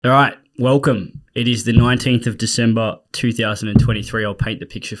All right, welcome. It is the 19th of December 2023. I'll paint the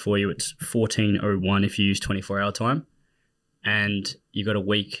picture for you. It's 14:01 if you use 24-hour time. And you've got a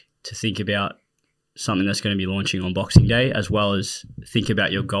week to think about something that's going to be launching on Boxing Day, as well as think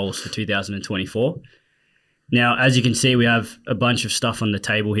about your goals for 2024. Now, as you can see, we have a bunch of stuff on the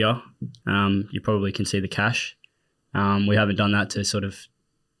table here. You probably can see the cash. We haven't done that to sort of,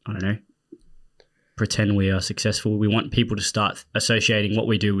 pretend we are successful. We want people to start associating what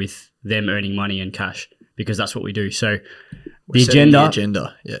we do with them earning money and cash, because that's what we do. So the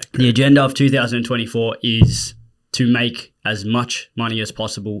agenda of 2024 is to make as much money as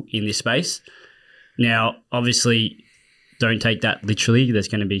possible in this space. Now, obviously, don't take that literally. There's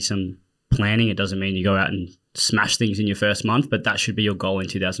going to be some planning. It doesn't mean you go out and smash things in your first month, but that should be your goal in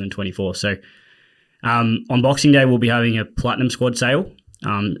 2024. So on Boxing Day, we'll be having a Platinum Squad sale.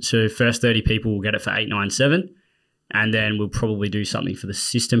 So first 30 people will get it for $897, and then we'll probably do something for the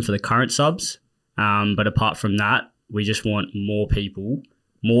system for the current subs. But apart from that, we just want more people,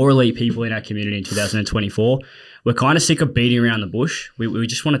 more elite people in our community in 2024. We're kind of sick of beating around the bush. We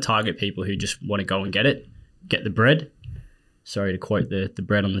just want to target people who just want to go and get the bread. Sorry to quote the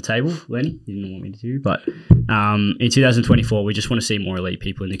bread on the table, Lenny. You didn't want me to do, but in 2024, we just want to see more elite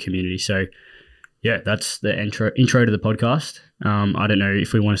people in the community. So yeah, that's the intro to the podcast. I don't know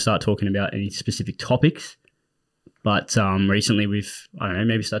if we want to start talking about any specific topics, but recently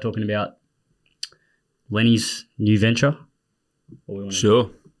maybe start talking about Lenny's new venture. Sure.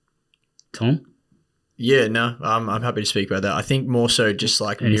 Tom? Yeah, no, I'm happy to speak about that. I think more so just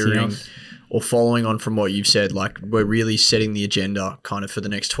like mirroring or following on from what you've said, like we're really setting the agenda kind of for the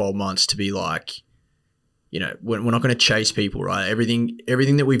next 12 months to be like, we're not going to chase people, right? Everything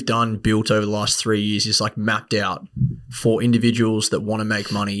that we've done, built over the last 3 years is like mapped out for individuals that want to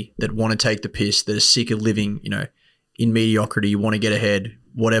make money, that want to take the piss, that are sick of living, in mediocrity, want to get ahead,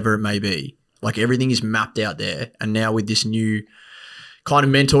 whatever it may be. Like everything is mapped out there. And now with this new kind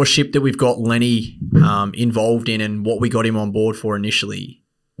of mentorship that we've got Lenny involved in and what we got him on board for initially,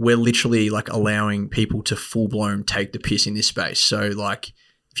 we're literally like allowing people to full blown take the piss in this space. So like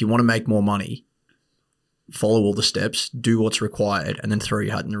if you want to make more money, follow all the steps, do what's required, and then throw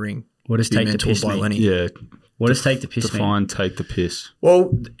your hat in the ring. What does take the piss mean? Lenny. Yeah. What does take the piss mean? Define take the piss.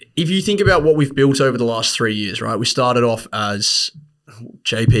 Well, if you think about what we've built over the last 3 years, right? We started off as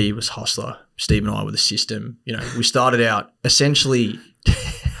JP was hustler, Steve and I were the system. We started out essentially.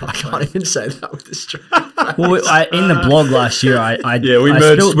 I can't even say that with the straight face. Well, in the blog last year, we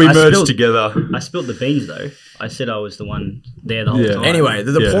merged together. I spilled the beans though. I said I was the one there the whole time. Anyway,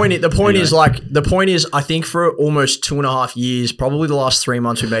 the point is, I think for almost 2.5 years, probably the last 3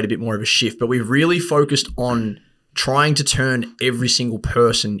 months, we made a bit more of a shift, but we've really focused on trying to turn every single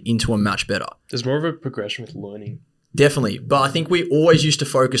person into a match better. There's more of a progression with learning. Definitely. But I think we always used to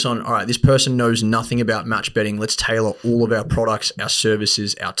focus on, all right, this person knows nothing about match betting. Let's tailor all of our products, our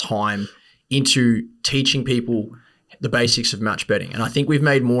services, our time into teaching people the basics of match betting. And I think we've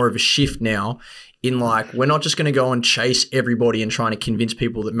made more of a shift now in like, we're not just going to go and chase everybody and trying to convince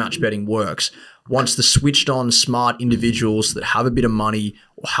people that match betting works. Once the switched on smart individuals that have a bit of money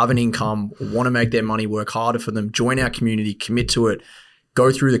or have an income or want to make their money work harder for them, join our community, commit to it,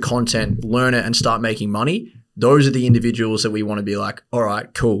 go through the content, learn it and start making money. Those are the individuals that we want to be like, all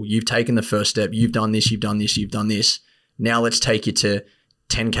right, cool. You've taken the first step. You've done this, you've done this, you've done this. Now let's take you to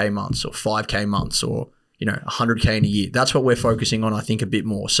 10K months or 5K months or, 100K in a year. That's what we're focusing on, I think, a bit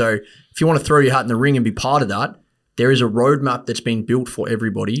more. So if you want to throw your hat in the ring and be part of that, there is a roadmap that's been built for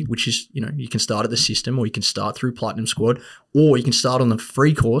everybody, which is, you can start at the system or you can start through Platinum Squad or you can start on the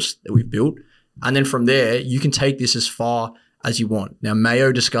free course that we've built. And then from there, you can take this as far as you want. Now,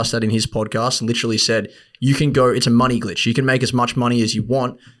 Mayo discussed that in his podcast and literally said, you can go, it's a money glitch. You can make as much money as you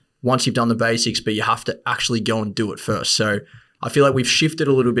want once you've done the basics, but you have to actually go and do it first. So I feel like we've shifted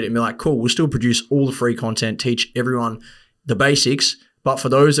a little bit and be like, cool, we'll still produce all the free content, teach everyone the basics. But for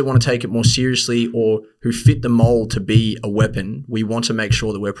those that want to take it more seriously or who fit the mold to be a weapon, we want to make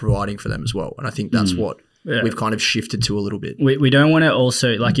sure that we're providing for them as well. And I think that's what we've kind of shifted to a little bit. We don't want to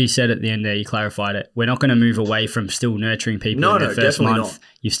also, like you said at the end there, you clarified it. We're not going to move away from still nurturing people in their first month. Not.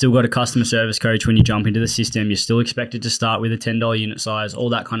 You've still got a customer service coach when you jump into the system. You're still expected to start with a $10 unit size, all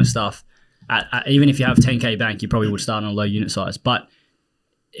that kind of stuff. Even if you have 10K bank, you probably would start on a low unit size. But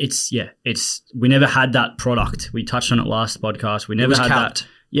we never had that product. We touched on it last podcast. We never had that.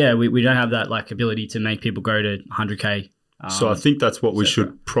 Yeah, we don't have that like ability to make people go to 100K. So I think that's what we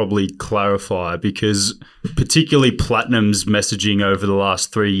should probably clarify, because particularly Platinum's messaging over the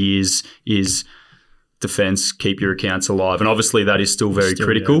last 3 years is defense, keep your accounts alive. And obviously that is still very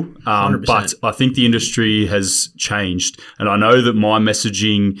critical. But I think the industry has changed. And I know that my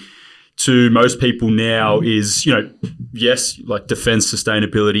messaging to most people now is, yes, like defense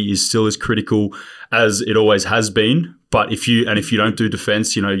sustainability is still as critical as it always has been. But if you don't do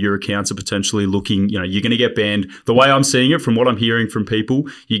defense, your accounts are potentially looking, you're going to get banned. The way I'm seeing it, from what I'm hearing from people,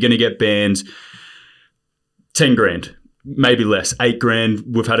 you're going to get banned 10 grand. Maybe less, 8 grand.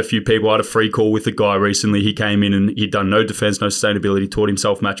 We've had a few people. I had a free call with a guy recently. He came in and he'd done no defense, no sustainability, taught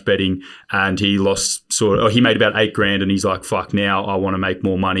himself match betting, and he lost he made about 8 grand, and he's like, fuck, now I want to make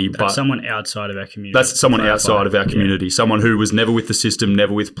more money. That's someone outside of our community. That's someone outside of our community. Yeah. Someone who was never with the system,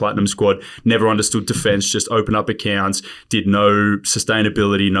 never with Platinum Squad, never understood defense, just opened up accounts, did no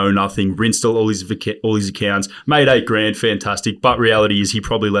sustainability, no nothing, rinsed all his accounts, made 8 grand, fantastic. But reality is he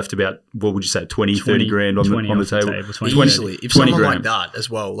probably left about, what would you say, 20 30 grand on the table. Easily. If someone like that as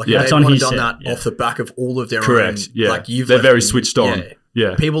well, like yeah. they've done that off the back of all of their own. Yeah. Like they're very switched on.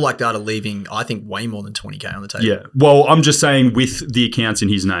 Yeah. People like that are leaving, I think, way more than 20K on the table. Yeah. Well, I'm just saying with the accounts in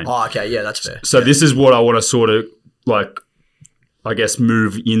his name. Oh, okay. Yeah, that's fair. So this is what I want to sort of I guess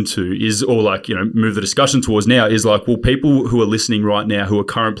move into is, or move the discussion towards now is well, people who are listening right now who are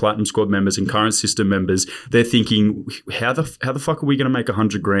current Platinum Squad members and current system members, they're thinking, how the fuck are we going to make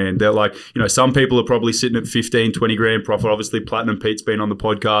 100 grand? They're like, some people are probably sitting at 15, 20 grand profit. Obviously, Platinum Pete's been on the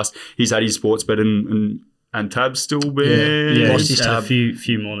podcast. He's had his sports bet and Tab's still been. Yeah, lost his Tab a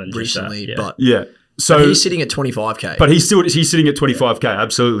few more than recently, just that. But yeah. So he's sitting at 25K. But he's sitting at 25K,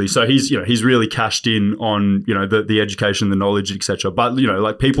 absolutely. So he's really cashed in on, the education, the knowledge, etc. But,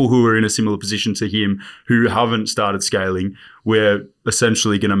 people who are in a similar position to him who haven't started scaling, we're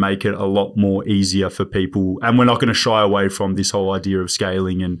essentially going to make it a lot more easier for people. And we're not going to shy away from this whole idea of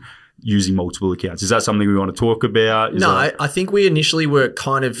scaling and using multiple accounts. Is that something we want to talk about? I think we initially were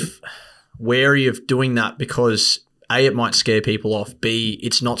kind of wary of doing that because A, it might scare people off. B,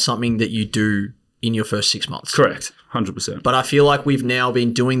 it's not something that you do in your first 6 months. Correct. 100%. But I feel like we've now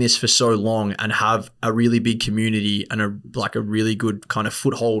been doing this for so long and have a really big community and a really good kind of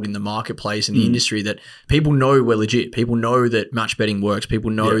foothold in the marketplace and the industry that people know we're legit. People know that match betting works. People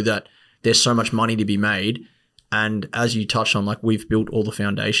know that there's so much money to be made. And as you touched on, we've built all the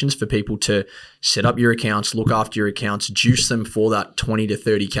foundations for people to set up your accounts, look after your accounts, juice them for that 20 to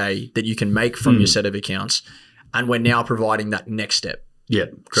 30K that you can make from your set of accounts. And we're now providing that next step. Yeah,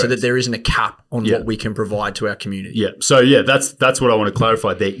 correct. So that there isn't a cap on what we can provide to our community. Yeah. So that's what I want to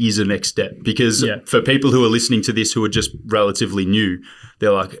clarify. There is a next step because for people who are listening to this who are just relatively new,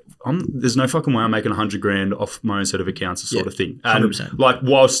 they're like, there's no fucking way I'm making 100 grand off my own set of accounts, sort of thing. And 100%.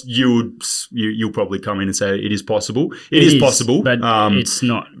 Whilst you'll probably come in and say it is possible. It is possible, but it's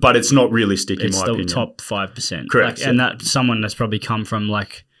not. But it's not realistic in my opinion. It's the top 5%. Correct. And that's someone that's probably come from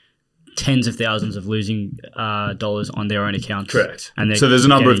tens of thousands of losing dollars on their own accounts. Correct. So there's a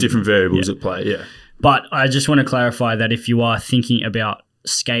number of different variables at play, yeah. But I just want to clarify that if you are thinking about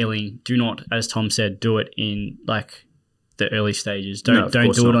scaling, do not, as Tom said, do it in the early stages. Don't do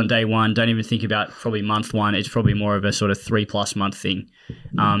it on day one. Don't even think about probably month one. It's probably more of a sort of 3+ month thing.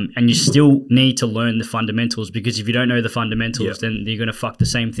 And you still need to learn the fundamentals because if you don't know the fundamentals, then you're going to fuck the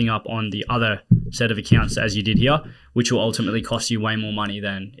same thing up on the other set of accounts as you did here, which will ultimately cost you way more money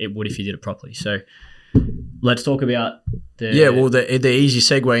than it would if you did it properly. So let's talk about the easy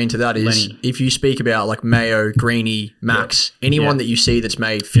segue into that is Lenny. If you speak about Mayo, Greeny, Max, anyone that you see that's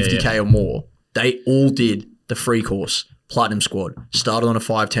made 50K or more, they all did the free course. Platinum Squad, started on a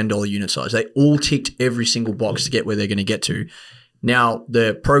 $5, $10 unit size. They all ticked every single box to get where they're going to get to. Now,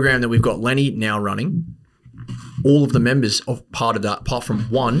 the program that we've got Lenny now running, all of the members are part of that, apart from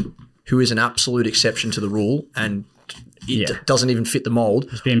one who is an absolute exception to the rule and it doesn't even fit the mold.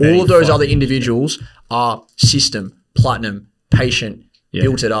 All of those other individuals are system, platinum, patient,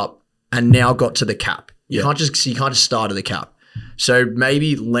 built it up, and now got to the cap. You can't just start at the cap. So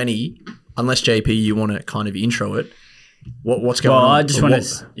maybe Lenny, unless JP, you want to kind of intro it. What's going on? I just want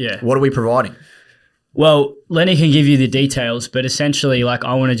to, What are we providing? Well, Lenny can give you the details, but essentially,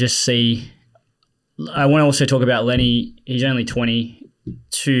 I want to just see. I want to also talk about Lenny. He's only 20.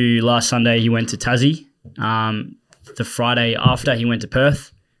 Last Sunday, he went to Tassie. The Friday after, he went to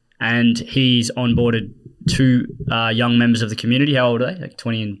Perth, and he's onboarded 2 young members of the community. How old are they?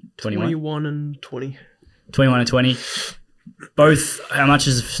 20 and 21? 21 and 20. 21 and 20. Both. How much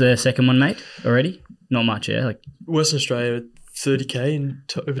is the second one made already? Not much, yeah. Western Australia, 30K in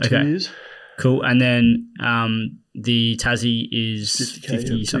over 2 years. Cool. And then the Tassie is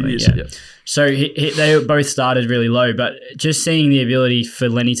 50 something. Years, yeah. So they both started really low, but just seeing the ability for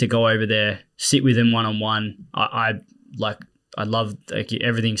Lenny to go over there, sit with him one-on-one, I love like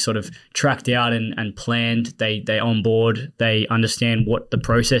everything's sort of tracked out and planned. They onboard, they understand what the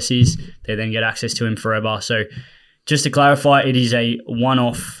process is. They then get access to him forever. So just to clarify, it is a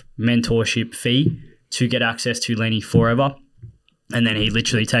one-off mentorship fee to get access to Lenny forever. And then he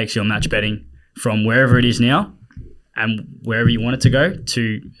literally takes your match betting from wherever it is now and wherever you want it to go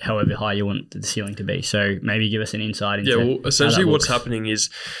to however high you want the ceiling to be. So maybe give us an insight into essentially what's happening is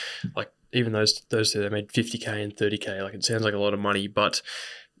like even those two, they made 50K and 30K. Like it sounds like a lot of money, but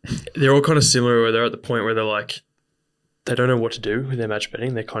they're all kind of similar where they're at the point where they're like, they don't know what to do with their match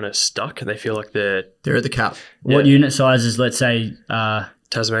betting. They're kind of stuck and they feel like they're at the cap. What unit sizes, let's say...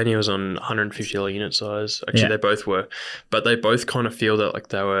 Tasmania was on $150 unit size. Actually, they both were. But they both kind of feel that like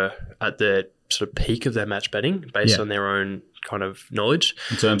they were at the sort of peak of their match betting based on their own kind of knowledge.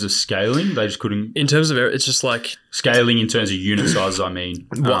 In terms of scaling, they just couldn't... In terms of... It's just like... Scaling in terms of unit sizes, I mean.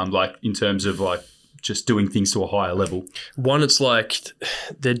 Like in terms of like just doing things to a higher level. One, it's like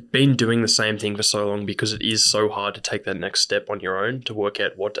they've been doing the same thing for so long because it is so hard to take that next step on your own to work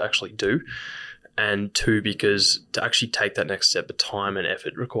out what to actually do. And two, because to actually take that next step, the time and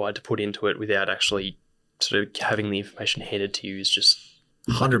effort required to put into it without actually sort of having the information handed to you is just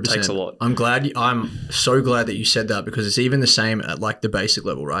 100%. Takes a lot. I'm so glad that you said that because it's even the same at like the basic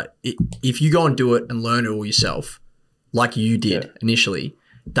level, right? If you go and do it and learn it all yourself, like you did initially,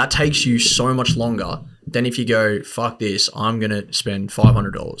 that takes you so much longer than if you go, fuck this, I'm going to spend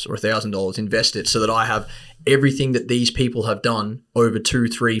 $500 or $1,000, invest it so that I have everything that these people have done over 2,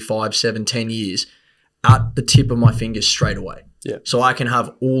 3, 5, 7, 10 years at the tip of my fingers straight away. Yeah. So I can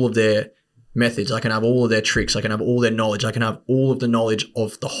have all of their methods, I can have all of their tricks, I can have all their knowledge, I can have all of the knowledge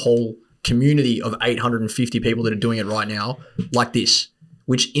of the whole community of 850 people that are doing it right now like this,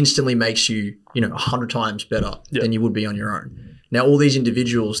 which instantly makes you, 100 times better than you would be on your own. Now, all these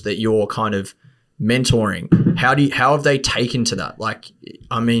individuals that you're kind of mentoring, how have they taken to that? Like,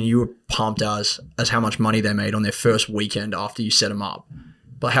 I mean, you were pumped as how much money they made on their first weekend after you set them up.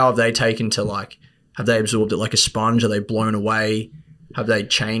 But how have they taken to like, have they absorbed it like a sponge? Are they blown away? Have they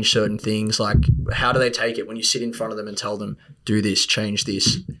changed certain things? Like, how do they take it when you sit in front of them and tell them, do this, change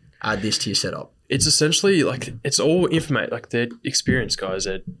this, add this to your setup? It's essentially like, it's all information. Like they're experienced guys.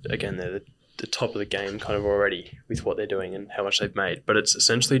 They're the top of the game kind of already with what they're doing and how much they've made. But it's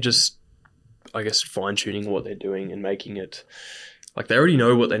essentially just, I guess, fine-tuning what they're doing and making it like they already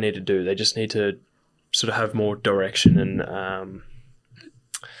know what they need to do. They just need to sort of have more direction and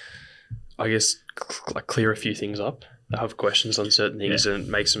I guess like clear a few things up. They have questions on certain things and it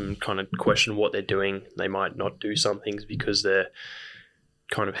makes them kind of question what they're doing. They might not do some things because they're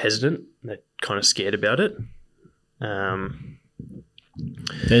kind of hesitant. They're kind of scared about it.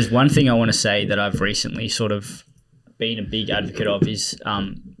 There's one thing I want to say that I've recently sort of been a big advocate of is I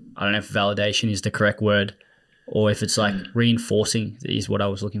don't know if validation is the correct word or if it's like reinforcing is what I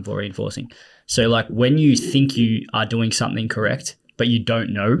was looking for, reinforcing. So like when you think you are doing something correct, but you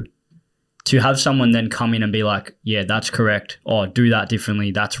don't know, to have someone then come in and be like, yeah, that's correct. Or do that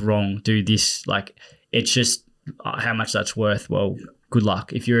differently. That's wrong. Do this. Like, it's just how much that's worth. Well, good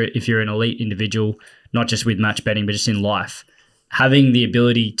luck. If you're an elite individual, not just with match betting, but just in life, having the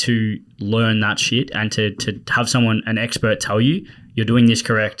ability to learn that shit and to have someone, an expert tell you, you're doing this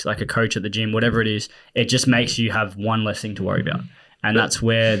correct, like a coach at the gym, whatever it is, it just makes you have one less thing to worry about. And that's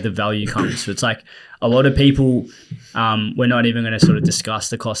where the value comes. So it's like a lot of people, we're not even going to sort of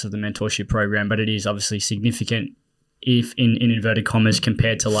discuss the cost of the mentorship program, but it is obviously significant if in inverted commas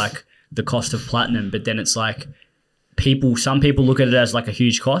compared to like the cost of platinum. But then it's like some people look at it as like a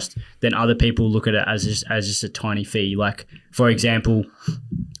huge cost, then other people look at it as just a tiny fee. Like, for example,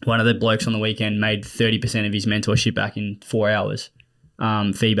 one of the blokes on the weekend made 30% of his mentorship back in 4 hours.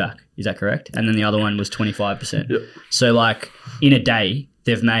 Feedback. Is that correct? And then the other one was 25%. Yep. So like in a day,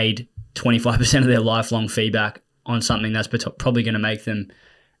 they've made 25% of their lifelong feedback on something that's probably going to make them,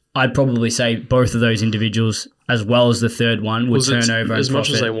 I'd probably say both of those individuals, as well as the third one, would turn over as and much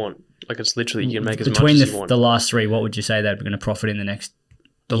profit. as they want. Like it's literally, you can make as much between as you want. the last three, what would you say they're going to profit in the next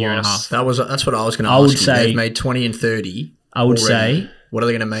year and a half? That's what I was going to ask. Would say they've made 20 and 30. I would say. What are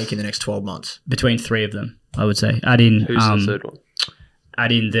they going to make in the next 12 months? Between three of them, I would say. Add in who's the third one?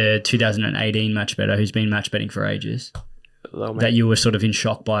 Add in the 2018 match better, who's been match betting for ages. That you were sort of in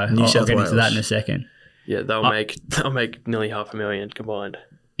shock by. I'll get into that in a second. Yeah, they'll make nearly $500,000 combined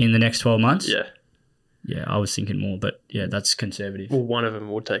in the next 12 months. Yeah. Yeah, I was thinking more, but yeah, that's conservative. Well, one of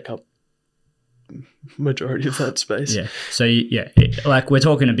them will take up majority of that space. Yeah. So yeah, like we're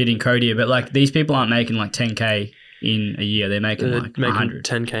talking a bit in code here, but like these people aren't making like 10K in a year. They're making like 100,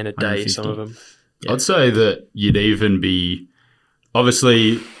 10K in a day. Some of them. Yeah. I'd say that you'd even be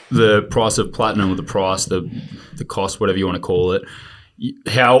obviously the price of platinum, or the price, the cost, whatever you want to call it.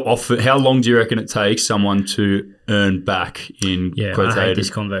 How long do you reckon it takes someone to earn back in quotated? I hate this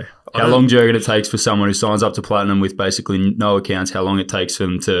convo. How long do you reckon it takes for someone who signs up to platinum with basically no accounts? How long it takes for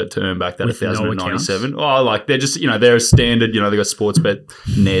them to earn back that 1,097? Oh, like they're just they're a standard. They got Sportsbet,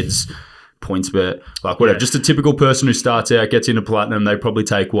 Neds, PointsBet, like whatever. Just a typical person who starts out, gets into platinum. They probably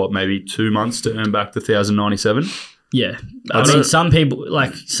take maybe 2 months to earn back the 1,097. Yeah, I mean, some people.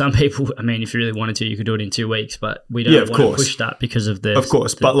 I mean, if you really wanted to, you could do it in 2 weeks, but we don't want to push that because of the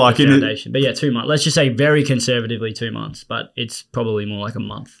foundation. But 2 months. Let's just say very conservatively 2 months, but it's probably more like a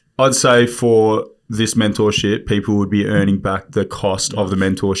month. I'd say for this mentorship, people would be earning back the cost of the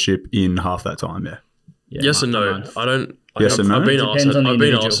mentorship in half that time. Yeah. Yes and no. I don't. Yes and no. I've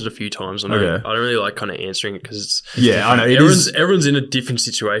been asked it a few times. I don't really like kind of answering it because it's I know everyone's in a different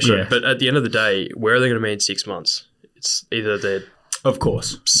situation. But at the end of the day, where are they going to be in 6 months? It's either they're of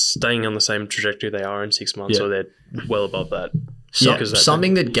course staying on the same trajectory they are in 6 months, or they're well above that.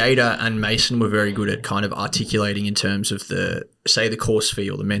 Something that Gator and Mason were very good at kind of articulating in terms of the course fee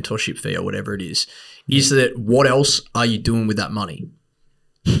or the mentorship fee or whatever it is that what else are you doing with that money?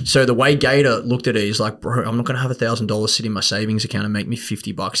 So the way Gator looked at it is like, bro, I'm not going to have $1,000 sit in my savings account and make me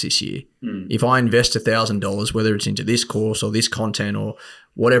 $50 this year. If I invest $1,000, whether it's into this course or this content or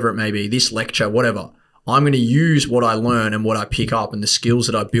whatever it may be, this lecture, whatever, I'm going to use what I learn and what I pick up and the skills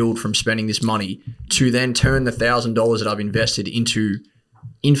that I build from spending this money to then turn the $1,000 that I've invested into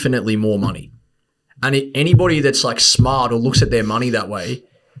infinitely more money. And anybody that's like smart or looks at their money that way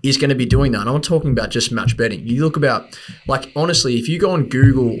is going to be doing that. And I'm not talking about just match betting. You look about, like, honestly, if you go on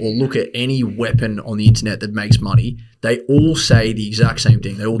Google or look at any weapon on the internet that makes money, they all say the exact same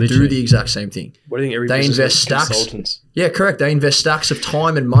thing. They all do the exact same thing. What do you think every they invest stacks? Consultants? Yeah, correct. They invest stacks of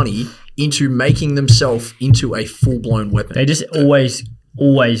time and money into making themselves into a full-blown weapon. They just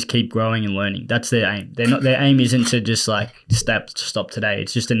always keep growing and learning. That's their aim. Their aim isn't to just like stop today.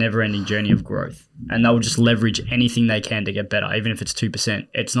 It's just a never-ending journey of growth. And they'll just leverage anything they can to get better, even if it's 2%.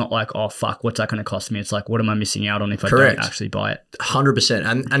 It's not like, oh, fuck, what's that going to cost me? It's like, what am I missing out on if I don't actually buy it?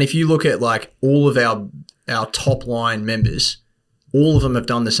 100%. And if you look at like all of our top line members, all of them have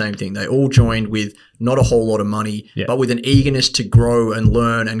done the same thing. They all joined with not a whole lot of money, but with an eagerness to grow and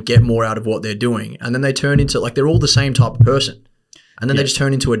learn and get more out of what they're doing. And then they turn into, like, they're all the same type of person. And then they just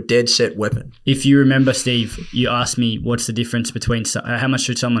turn into a dead set weapon. If you remember, Steve, you asked me what's the difference between how much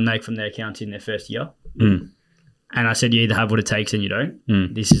should someone make from their account in their first year? And I said you either have what it takes and you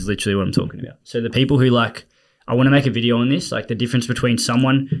don't. This is literally what I'm talking about. So the people who like, I want to make a video on this, like the difference between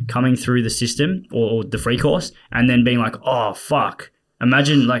someone coming through the system or the free course and then being like, oh, fuck.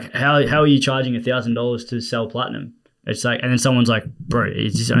 Imagine like how are you charging $1,000 to sell platinum? It's like, and then someone's like, bro,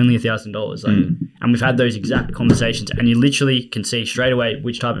 it's just only $1,000. Like, and we've had those exact conversations, and you literally can see straight away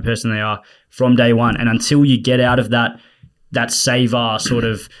which type of person they are from day one. And until you get out of that saver sort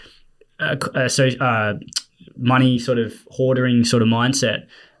of money sort of hoarding sort of mindset,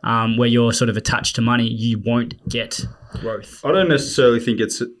 where you're sort of attached to money, you won't get growth. I don't necessarily think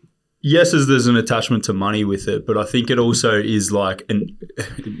it's. Yes, there's an attachment to money with it, but I think it also is like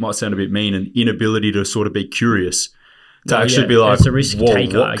it might sound a bit mean, an inability to sort of be curious. To actually be like,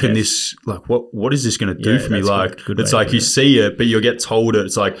 what can this, like, what is this going to do for me? Like, it's like you see it, but you'll get told it.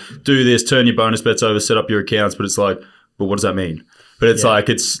 It's like, do this, turn your bonus bets over, set up your accounts. But it's like, but what does that mean? But it's like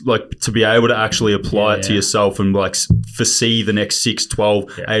to be able to actually apply it to yourself and like foresee the next 6,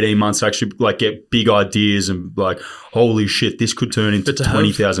 12, 18 months to actually like get big ideas and like, holy shit, this could turn into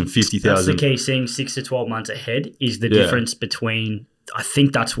 20,000, 50,000. That's the key. Seeing 6 to 12 months ahead is the difference between, I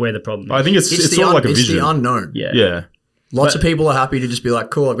think that's where the problem is. I think it's sort of like a vision. It's the unknown. Yeah. Lots of people are happy to just be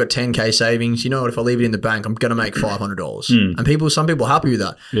like, cool, I've got 10K savings. You know what? If I leave it in the bank, I'm going to make $500. And some people are happy with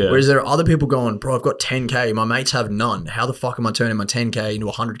that. Yeah. Whereas there are other people going, bro, I've got 10K. My mates have none. How the fuck am I turning my 10K into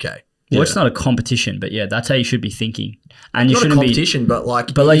 100K? Well, it's not a competition, but that's how you should be thinking. And you shouldn't be competition, but like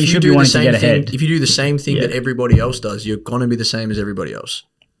you should be wanting to get ahead. If you do the same thing that everybody else does, you're going to be the same as everybody else.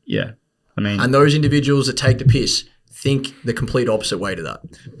 Yeah. I mean, and those individuals that take the piss think the complete opposite way to that.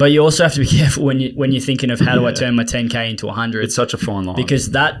 But you also have to be careful when you're thinking of how do I turn my 10K into 100. It's such a fine line.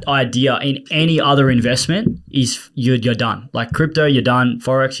 Because that idea in any other investment is you're done. Like crypto, you're done.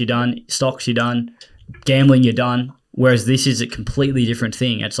 Forex, you're done. Stocks, you're done. Gambling, you're done. Whereas this is a completely different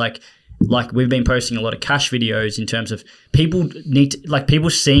thing. It's like we've been posting a lot of cash videos in terms of people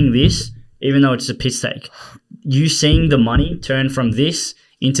seeing this, even though it's a piss take. You seeing the money turn from this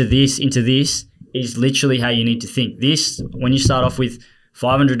into this into this is literally how you need to think. This, when you start off with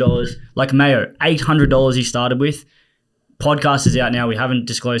 $500, like Mayo, $800 he started with. Podcast is out now. We haven't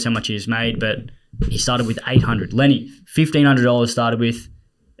disclosed how much he's made, but he started with 800. Lenny, $1,500 started with,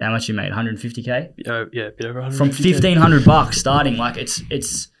 how much you made? 150K? Yeah, a bit over 150K. From $1,500 starting, like it's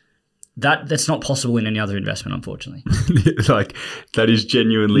that's not possible in any other investment, unfortunately. Like that is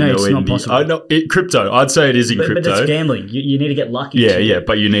genuinely no, it's not possible. I know crypto. I'd say it is in crypto. But that's gambling. You need to get lucky. Yeah,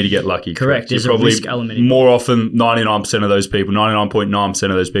 but you need to get lucky. Correct. There's a risk element. More often, 99% of those people, 99.9%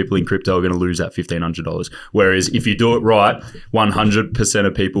 of those people in crypto are going to lose that $1,500. Whereas if you do it right, 100%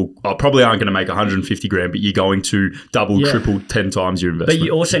 of people probably aren't going to make 150 grand, but you're going to double, triple, 10 times your investment. But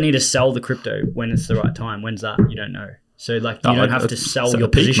you also need to sell the crypto when it's the right time. When's that? You don't know. So, like, you don't have to sell your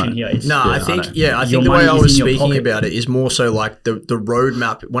position here. I think the way I was speaking about it is more so like the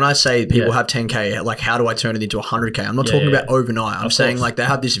roadmap. When I say people have 10K, like, how do I turn it into 100K? I'm not talking about overnight. I'm saying like they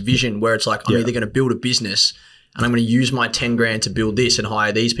have this vision where it's like, I'm either going to build a business and I'm going to use my 10 grand to build this and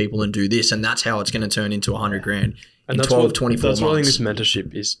hire these people and do this. And that's how it's going to turn into 100 grand in 12, 24 months. That's what I think this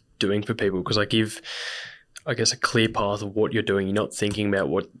mentorship is doing for people, because I give, I guess, a clear path of what you're doing. You're not thinking about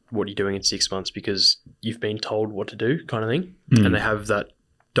what you're doing in 6 months because you've been told what to do, kind of thing. And they have that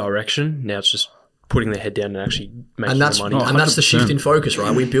direction. Now it's just putting their head down and actually making the money. And that's the shift in focus,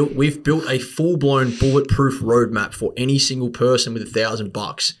 right? We've built a full-blown bulletproof roadmap for any single person with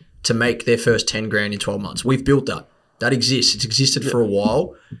 $1,000 to make their first 10 grand in 12 months. We've built that. That exists. It's existed for a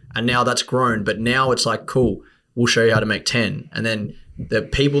while, and now that's grown. But now it's like, cool, we'll show you how to make 10. And then the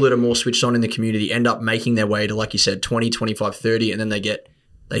people that are more switched on in the community end up making their way to, like you said, 20, 25, 30, and then they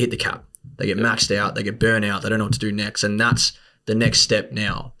hit the cap. They get maxed out. They get burnt out. They don't know what to do next. And that's the next step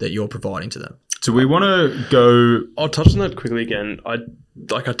now that you're providing to them. So we want to go... I'll touch on that quickly again. I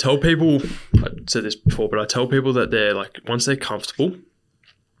tell people, I said this before, but I tell people that they're like, once they're comfortable,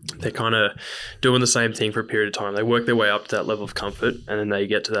 they're kind of doing the same thing for a period of time. They work their way up to that level of comfort, and then they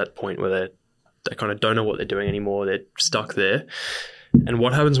get to that point where they kind of don't know what they're doing anymore. They're stuck there. And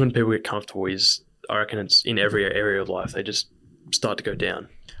what happens when people get comfortable is, I reckon it's in every area of life, they just start to go down.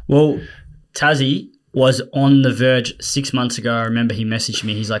 Well, Tassie was on the verge 6 months ago. I remember he messaged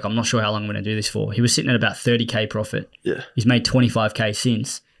me. He's like, I'm not sure how long I'm going to do this for. He was sitting at about 30K profit. Yeah. He's made 25K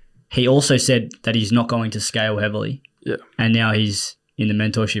since. He also said that he's not going to scale heavily. Yeah. And now he's in the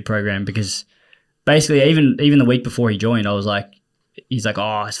mentorship program, because basically even the week before he joined, I was like, he's like,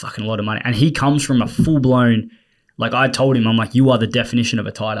 oh, it's fucking a lot of money. And he comes from a full-blown, like, I told him, I'm like, you are the definition of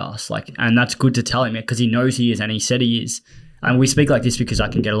a tight ass. Like, and that's good to tell him because he knows he is, and he said he is. And we speak like this because I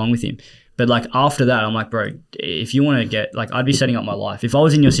can get along with him. But like after that, I'm like, bro, if you want to get, like, I'd be setting up my life. If I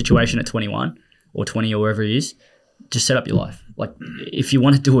was in your situation at 21 or 20 or wherever it is, just set up your life. Like, if you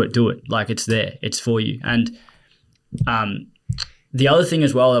want to do it, do it. Like, it's there. It's for you. And the other thing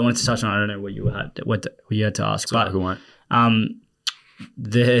as well I wanted to touch on, I don't know what you had to ask, but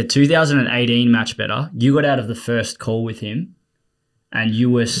the 2018 match better, you got out of the first call with him and you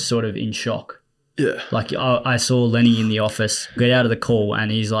were sort of in shock. Yeah. Like, I saw Lenny in the office get out of the call and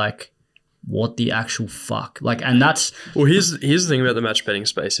he's like, what the actual fuck? Like, and that's... Well, here's the thing about the match betting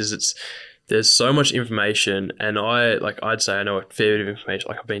space is there's so much information, and I'd say I know a fair bit of information.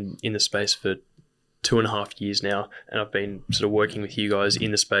 Like, I've been in the space for 2.5 years now, and I've been sort of working with you guys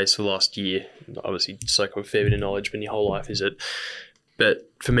in the space for the last year. Obviously, soak up a fair bit of knowledge when your whole life is it.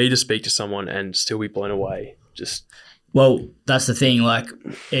 But for me to speak to someone and still be blown away, just... Well, that's the thing. Like,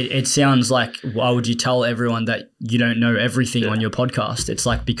 it sounds like, why would you tell everyone that you don't know everything on your podcast? It's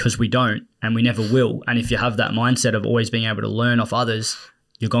like, because we don't, and we never will. And if you have that mindset of always being able to learn off others,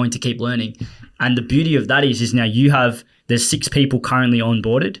 you're going to keep learning. And the beauty of that is now there's 6 people currently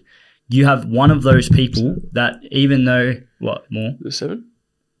onboarded. You have one of those people that, even though, what, more? 7?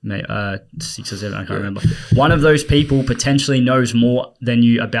 6 or 7, I can't remember. One of those people potentially knows more than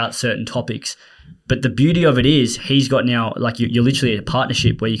you about certain topics. But the beauty of it is he's got now, like, you're literally a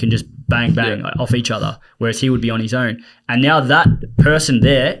partnership where you can just bang off each other, whereas he would be on his own. And now that person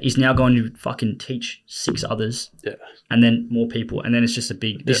there is now going to fucking teach 6 others. Yeah. And then more people. And then it's just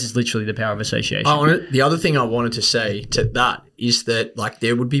this is literally the power of association. The other thing I wanted to say to that is that, like,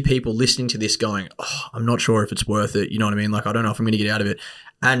 there would be people listening to this going, oh, I'm not sure if it's worth it. You know what I mean? Like, I don't know if I'm going to get out of it.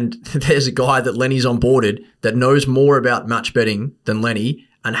 And there's a guy that Lenny's onboarded that knows more about match betting than Lenny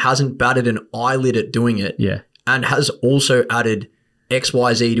and hasn't batted an eyelid at doing it. Yeah. And has also added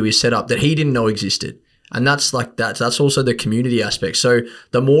XYZ to his setup that he didn't know existed. And that's also the community aspect. So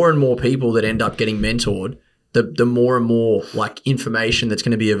the more and more people that end up getting mentored, the more and more, like, information that's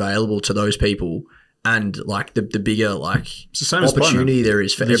going to be available to those people, and, like, the bigger, like, opportunity there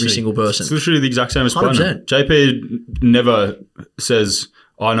is for every single person. It's literally the exact same as Bono. 100%. JP never says,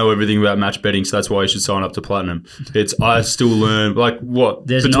 I know everything about match betting, so that's why you should sign up to Platinum. I still learn, like, what?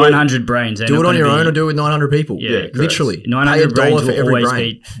 There's 900 brains. Do it on your own or do it with 900 people. Yeah, literally. 900 brains will always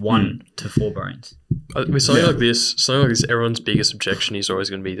beat 1 to 4 brains. With something like this, everyone's biggest objection is always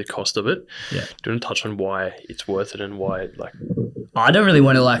going to be the cost of it. Yeah. Do you want to touch on why it's worth it and why, like... I don't really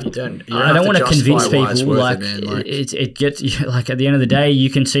want to, like... I don't want to convince people, it gets... Like, at the end of the day, you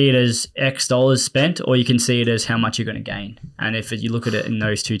can see it as X dollars spent, or you can see it as how much you're going to gain. And if you look at it in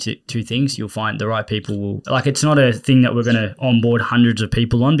those two things, you'll find the right people will... Like, it's not a thing that we're going to onboard hundreds of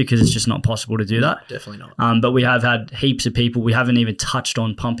people on, because it's just not possible to do that. Definitely not. But we have had heaps of people. We haven't even touched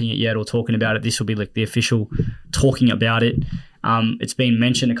on pumping it yet or talking about it. This will be like the official talking about it. It's been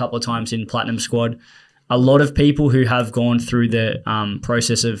mentioned a couple of times in Platinum Squad. A lot of people who have gone through the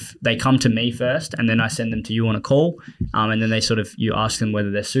process of, they come to me first and then I send them to you on a call, and then you ask them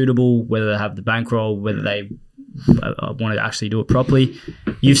whether they're suitable, whether they have the bankroll, whether they want to actually do it properly.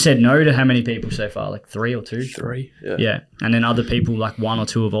 You've said no to how many people so far? Like 3 or 2? 3, yeah. Yeah. And then other people, like 1 or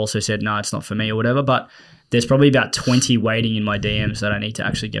 2, have also said, no, it's not for me or whatever. But there's probably about 20 waiting in my DMs that I need to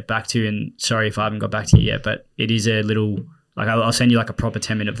actually get back to. And sorry if I haven't got back to you yet, but it is a little, like, I'll send you like a proper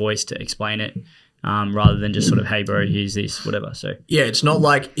 10-minute voice to explain it, rather than just sort of, hey bro, here's this, whatever. So yeah, it's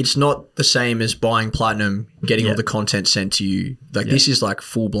not the same as buying Platinum, getting all the content sent to you. Like this is like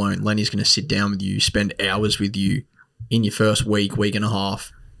full blown. Lenny's going to sit down with you, spend hours with you in your first week and a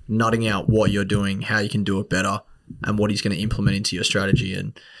half, nutting out what you're doing, how you can do it better, and what he's going to implement into your strategy.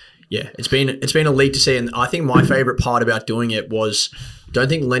 And yeah, it's been elite to see. And I think my favorite part about doing it was, don't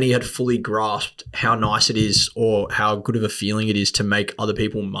think Lenny had fully grasped how nice it is or how good of a feeling it is to make other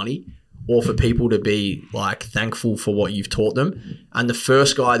people money, or for people to be like thankful for what you've taught them. And the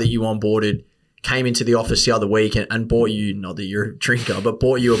first guy that you onboarded came into the office the other week and bought you, not that you're a drinker, but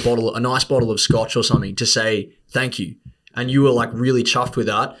bought you a nice bottle of scotch or something to say thank you. And you were like really chuffed with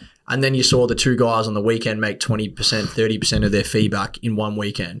that. And then you saw the 2 guys on the weekend make 20%, 30% of their fee back in one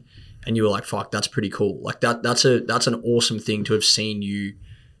weekend. And you were like, fuck, that's pretty cool. Like that's an awesome thing to have seen you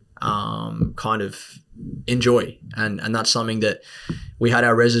kind of enjoy. And that's something that we had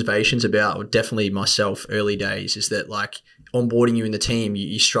our reservations about, or definitely myself early days, is that like onboarding you in the team,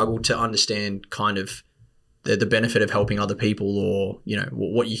 you struggled to understand kind of the benefit of helping other people, or, you know,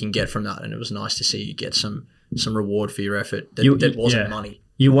 what you can get from that. And it was nice to see you get some reward for your effort that wasn't money.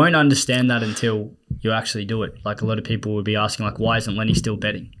 You won't understand that until you actually do it. Like, a lot of people would be asking, like, why isn't Lenny still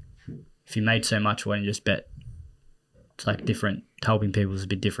betting? If you made so much, why don't you just bet? It's like different. Helping people is a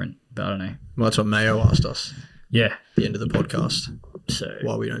bit different, but I don't know. Well, that's what Mayo asked us. Yeah. At the end of the podcast. So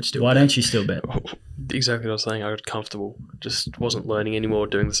why don't you still bet? Exactly what I was saying. I got comfortable. Just wasn't learning anymore,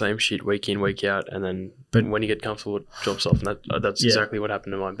 doing the same shit week in, week out. And then when you get comfortable, it drops off. And that's exactly what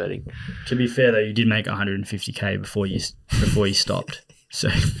happened to my betting. To be fair, though, you did make 150K before you stopped. So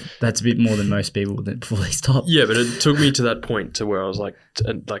that's a bit more than most people before they stop. Yeah, but it took me to that point to where I was like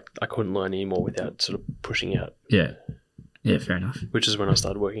I couldn't learn anymore without sort of pushing out. Yeah. Yeah, fair enough. Which is when I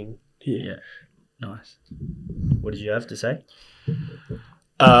started working here. Yeah. Nice. What did you have to say?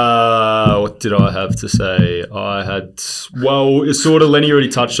 What did I have to say? It's sort of, Lenny already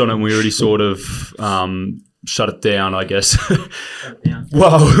touched on it, and we already sort of shut it down, I guess.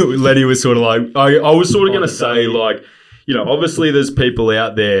 Well, Lenny was sort of like, I was sort of going to say, like, you know, obviously there's people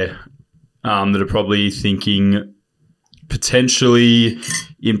out there that are probably thinking potentially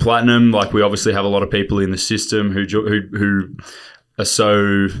in Platinum, like we obviously have a lot of people in the system who are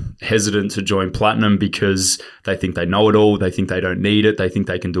so hesitant to join Platinum because they think they know it all, they think they don't need it, they think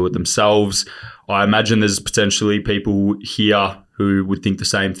they can do it themselves. I imagine there's potentially people here who would think the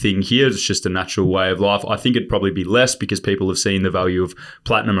same thing here. It's just a natural way of life. I think it'd probably be less because people have seen the value of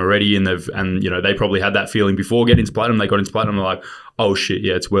Platinum already, and you know, they probably had that feeling before getting into Platinum. They got into Platinum and they're like, oh shit,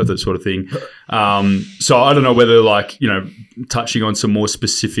 yeah, it's worth it, sort of thing. So I don't know whether, like, you know, touching on some more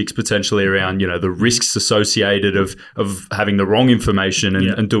specifics potentially around, you know, the risks associated of having the wrong information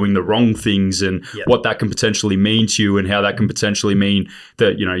and doing the wrong things, and what that can potentially mean to you, and how that can potentially mean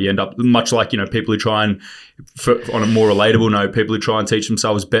that, you know, you end up much like, you know, people who try and, on a more relatable note, people who try and teach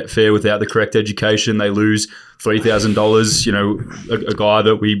themselves Betfair without the correct education, they lose $3,000. You know, a guy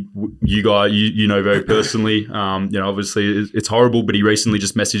that you know very personally. You know, obviously it's horrible, but he recently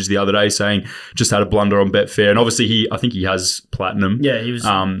just messaged the other day saying just had a blunder on Betfair, and obviously I think he has Platinum. Yeah, he was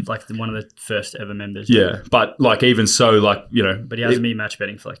like one of the first ever members. Yeah, but like even so, like, you know, but he hasn't been match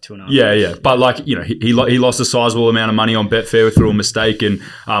betting for like 2.5 years. Yeah, but like, you know, he lost a sizable amount of money on Betfair through a mistake, and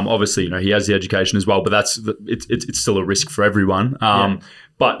obviously, you know, he has the education as well, but it's still a risk for everyone.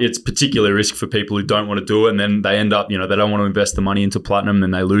 But it's particularly a risk for people who don't want to do it, and then they end up, you know, they don't want to invest the money into Platinum,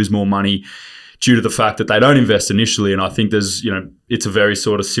 and they lose more money due to the fact that they don't invest initially. And I think there's, it's a very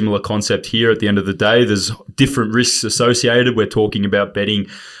sort of similar concept here. At the end of the day, there's different risks associated. We're talking about betting,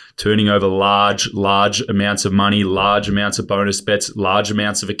 turning over large amounts of money, large amounts of bonus bets, large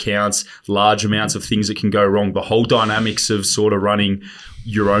amounts of accounts, large amounts of things that can go wrong. The whole dynamics of sort of running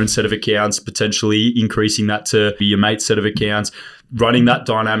your own set of accounts, potentially increasing that to be your mate's set of accounts, running that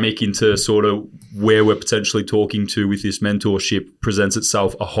dynamic into sort of where we're potentially talking to with this mentorship presents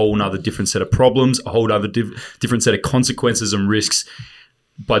itself a whole nother different set of problems, a whole other different set of consequences and risks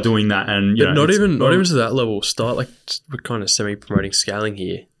by doing that. And not even to that level. Start like we're kind of semi-promoting scaling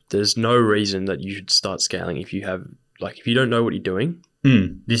here. There's no reason that you should start scaling if you don't know what you're doing.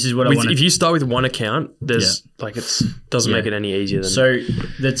 This is what I want. If you start with one account, it doesn't make it any easier. So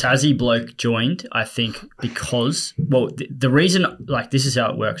the Tassie bloke joined, I think, because the reason, like, this is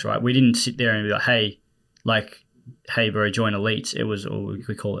how it works, right? We didn't sit there and be like, hey, bro, join Elites. It was, or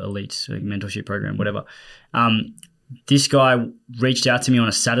we call it Elites, like mentorship program, whatever. This guy reached out to me on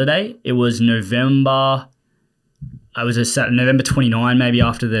a Saturday. It was November 29, maybe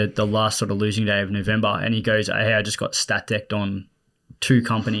after the last sort of losing day of November, and he goes, hey, I just got stat decked on 2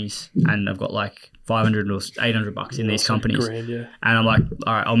 companies and I've got like $500 or $800 in these companies. Grand, yeah. And I'm like,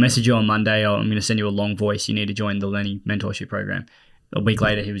 all right, I'll message you on Monday. I'm going to send you a long voice. You need to join the Lenny mentorship program. A week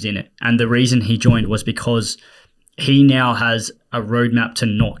later, he was in it. And the reason he joined was because he now has a roadmap to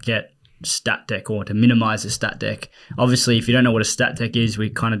not get stat deck or to minimize the stat deck. Obviously, if you don't know what a stat deck is,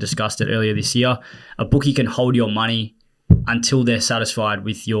 we kind of discussed it earlier this year. A bookie can hold your money until they're satisfied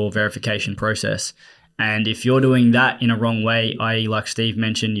with your verification process. And if you're doing that in a wrong way, i.e. like Steve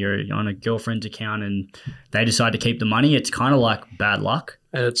mentioned, you're on a girlfriend's account and they decide to keep the money, it's kind of like bad luck.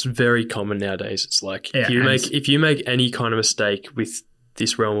 And it's very common nowadays. It's like if you make any kind of mistake with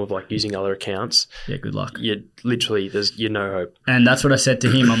this realm of like using other accounts, good luck. You're no hope. And that's what I said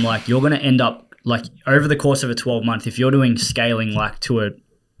to him. I'm like, you're going to end up like over the course of a 12-month, if you're doing scaling like to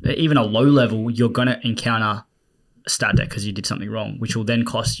even a low level, you're going to encounter a stat deck because you did something wrong, which will then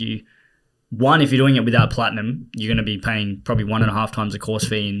cost you. One, if you're doing it without Platinum, you're going to be paying probably 1.5 times the course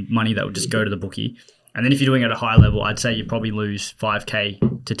fee in money that would just go to the bookie. And then if you're doing it at a high level, I'd say you probably lose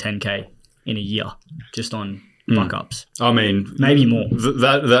 5K to 10K in a year just on fuck-ups. I mean, maybe more.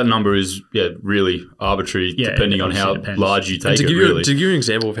 That number is really arbitrary depending on how large you take it. To give you an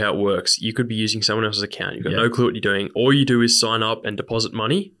example of how it works, you could be using someone else's account. You've got no clue what you're doing. All you do is sign up and deposit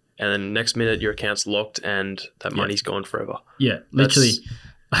money, and then next minute your account's locked and that money's gone forever. Yeah, literally.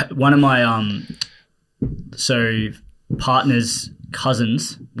 One of my partner's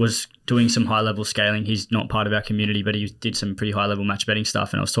cousins was doing some high-level scaling. He's not part of our community, but he did some pretty high-level match betting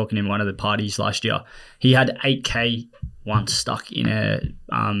stuff, and I was talking to him at one of the parties last year. He had 8K once stuck in a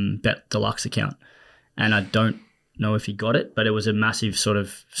Bet Deluxe account, and I don't know if he got it, but it was a massive sort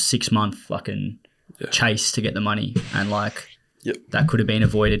of 6-month fucking chase to get the money, and that could have been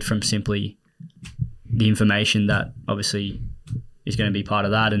avoided from simply the information that obviously is going to be part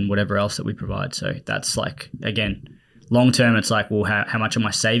of that and whatever else that we provide. So that's like, again, long term, it's like, well, how much am I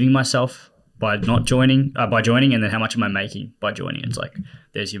saving myself by not joining, and then how much am I making by joining? It's like,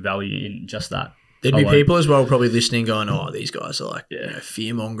 there's your value in just that. There'd be people as well probably listening going, oh, these guys are like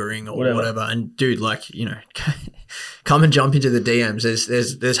fear mongering or whatever. And dude, come and jump into the DMs.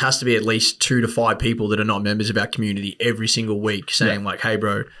 There has to be at least 2 to 5 people that are not members of our community every single week saying like, hey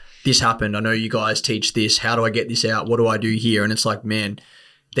bro, this happened. I know you guys teach this. How do I get this out? What do I do here? And it's like, man,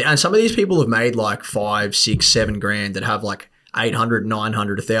 and some of these people have made like 5, 6, 7 grand that have like 800,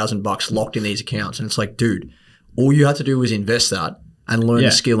 900, $1,000 locked in these accounts. And it's like, dude, all you had to do was invest that and learn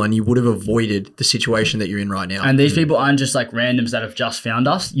the skill, and you would have avoided the situation that you're in right now. And these people aren't just like randoms that have just found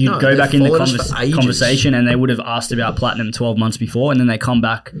us. You go back in the conversation and they would have asked about Platinum 12 months before, and then they come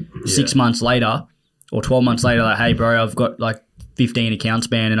back 6 months later or 12 months later like, hey bro, I've got like 15 accounts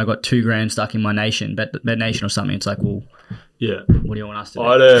banned and I got $2,000 stuck in my Nation, Bet Nation or something. It's like, well, what do you want us to do?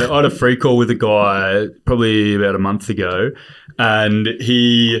 I had a free call with a guy probably about a month ago, and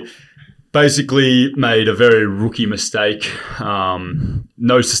he basically made a very rookie mistake.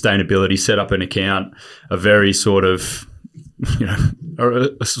 No sustainability, set up an account, a very sort of,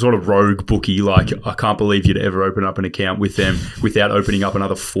 a sort of rogue bookie. Like, I can't believe you'd ever open up an account with them without opening up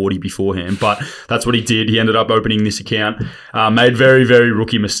another 40 beforehand. But that's what he did. He ended up opening this account, made very, very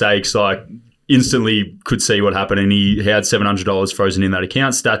rookie mistakes, like instantly could see what happened. And he had $700 frozen in that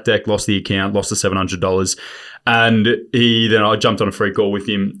account. Stat Deck lost the account, lost the $700. And then I jumped on a free call with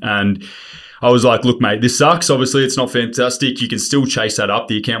him, and I was like, look, mate, this sucks. Obviously, it's not fantastic. You can still chase that up.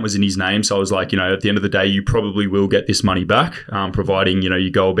 The account was in his name. So I was like, at the end of the day, you probably will get this money back, providing,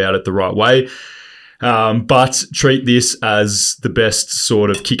 you go about it the right way. But treat this as the best sort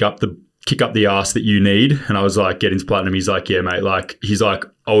of kick up the kick up the ass that you need. And I was like, get into platinum. He's like, yeah, mate. Like, he's like,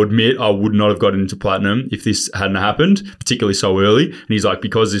 I'll admit I would not have gotten into platinum if this hadn't happened, particularly so early. And he's like,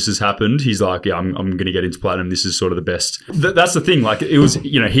 because this has happened, he's like, yeah, I'm going to get into platinum. This is sort of the best. That's the thing. Like, it was,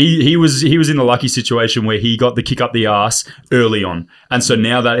 you know, he was in the lucky situation where he got the kick up the ass early on. And so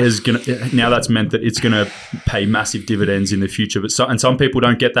now that's meant that it's going to pay massive dividends in the future. But some people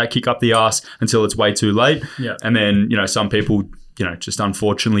don't get that kick up the ass until it's way too late. Yeah. And then, you know, some people, you know, just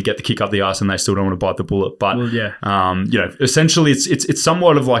unfortunately get the kick up the arse and they still don't want to bite the bullet. But, you know, essentially it's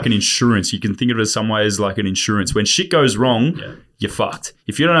somewhat of like an insurance. You can think of it as some ways like an insurance. When shit goes wrong, you're fucked.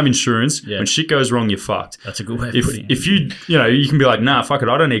 If you don't have insurance, when shit goes wrong, you're fucked. That's a good way of putting it. If you know, you can be like, nah, fuck it,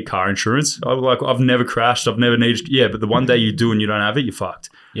 I don't need car insurance. I've never crashed. I've never needed, but the one day you do and you don't have it, you're fucked.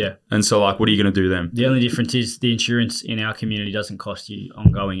 Yeah. And so, like, what are you going to do then? The only difference is the insurance in our community doesn't cost you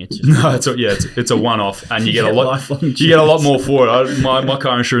ongoing. It's just it's a one-off, and you get a lot more for it. My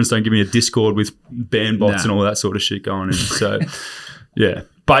car insurance don't give me a Discord with band bots and all that sort of shit going in. So, yeah.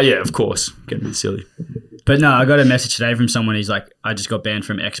 But yeah, of course, getting a bit silly. But no, I got a message today from someone. He's like, I just got banned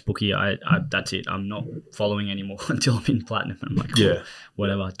from X bookie. That's it. I'm not following anymore until I'm in platinum. I'm like,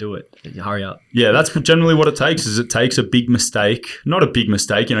 whatever, do it. Hurry up. Yeah, that's generally what it takes. Is it takes a big mistake, not a big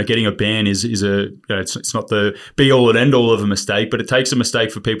mistake. You know, getting a ban is it's not the be all and end all of a mistake, but it takes a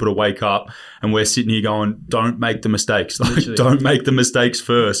mistake for people to wake up. And we're sitting here going, don't make the mistakes. Like, don't make the mistakes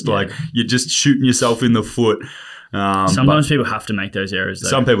first. Yeah. Like, you're just shooting yourself in the foot. Sometimes people have to make those errors, though.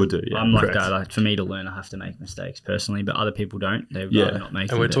 Some people do, yeah. I'm like that. Like, for me to learn, I have to make mistakes personally, but other people don't. They'd rather not make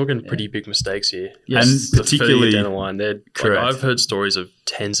them. And we're talking pretty big mistakes here. Yes. And particularly down the line, like, I've heard stories of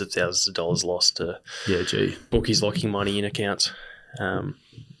tens of thousands of dollars lost to bookies locking money in accounts. And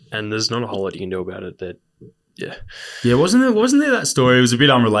there's not a whole lot you can do about it. Yeah, wasn't there that story? It was a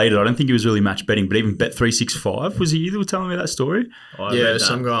bit unrelated. I don't think it was really match betting, but even Bet365, was it you that were telling me that story?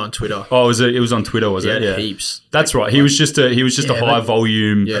 Some guy on Twitter. Oh, it was on Twitter, was it? Yeah, heaps. That's right. He was just a high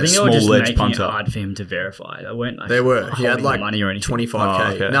volume, small ledge punter. I think they were just making it hard for him to verify. They weren't. Like, they were. He had like money or anything. 25K.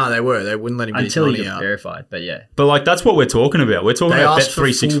 Oh, okay. No, they were. They wouldn't let him get his money until he got out. verified. But yeah. But like, that's what we're talking about. We're talking about Bet365. They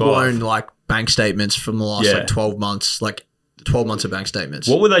asked for full-blown like bank statements from the last 12 months. Like 12 months of bank statements.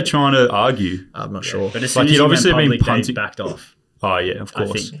 What were they trying to argue? I'm not sure. But as soon as he obviously been punting, backed off. Oh yeah, of course.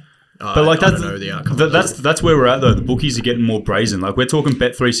 I think. But like, I don't know the outcome. That's where we're at though. The bookies are getting more brazen. Like, we're talking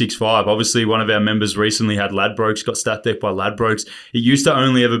Bet365. Obviously, one of our members recently had Ladbrokes, got stat decked by Ladbrokes. It used to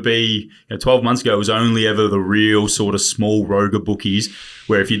only ever be, 12 months ago, it was only ever the real sort of small rogue bookies,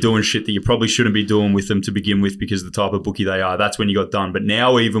 where if you're doing shit that you probably shouldn't be doing with them to begin with because of the type of bookie they are, that's when you got done. But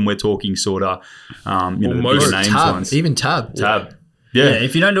now even we're talking sort of, the bigger names ones. Even Tab. Yeah,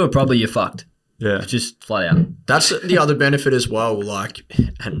 if you don't do it properly, you're fucked. Yeah, just flat out. That's the other benefit as well. Like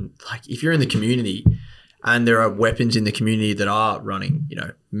if you're in the community and there are weapons in the community that are running,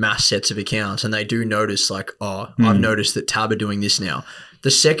 mass sets of accounts, and they do notice like, I've noticed that Tab are doing this now.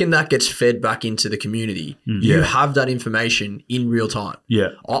 The second that gets fed back into the community, you have that information in real time.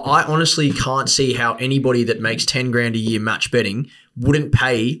 Yeah, I honestly can't see how anybody that makes 10 grand a year match betting wouldn't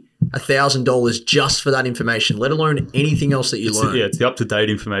pay $1,000 just for that information, let alone anything else that you learn. It's the up-to-date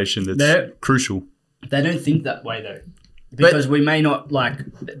information that's crucial. They don't think that way though, because we may not like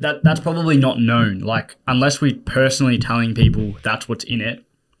that. That's probably not known. Like, unless we personally telling people that's what's in it,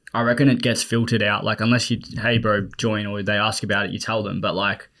 I reckon it gets filtered out. Like, unless you, hey bro, join, or they ask about it, you tell them. But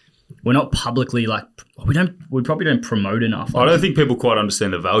like, we're not publicly like we probably don't promote enough. I don't think people quite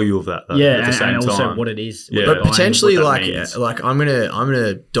understand the value of that. Though, at the same time. Also what it is. Yeah. But potentially like I'm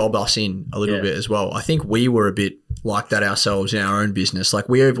gonna dob us in a little bit as well. I think we were a bit like that ourselves in our own business. Like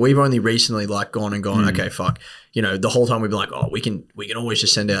we've only recently like gone, okay, fuck. The whole time we've been like, we can always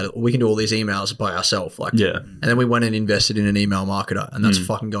just send out, we can do all these emails by ourselves. Like, and then we went and invested in an email marketer, and that's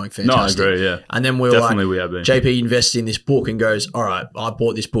fucking going fantastic. No, I agree, yeah. And then we were definitely we have been. JP invested in this book and goes, all right, I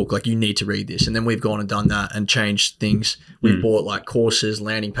bought this book. Like, you need to read this. And then we've gone and done that and changed things. We've bought like courses,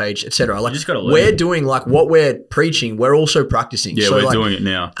 landing page, etc. Like, we're doing like what we're preaching. We're also practicing. Yeah, so we're doing it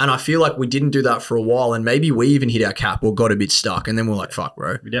now. And I feel like we didn't do that for a while, and maybe we even hit our cap or got a bit stuck. And then we're like, fuck,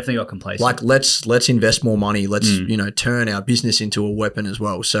 bro. We definitely got complacent. Like, let's invest more money. Let's, turn our business into a weapon as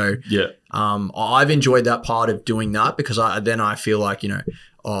well. So I've enjoyed that part of doing that, because I feel like,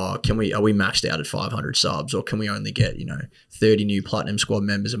 are we maxed out at 500 subs, or can we only get 30 new Platinum Squad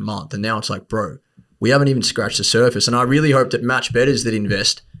members a month? And now it's like, bro, we haven't even scratched the surface. And I really hope that match bettors that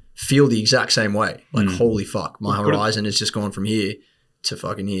invest feel the exact same way. Like, holy fuck, my horizon has just gone from here to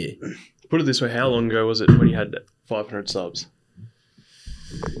fucking here. Put it this way, how long ago was it when you had 500 subs?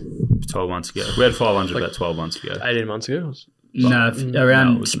 12 months ago. We had 500 about 12 months ago. 18 months ago?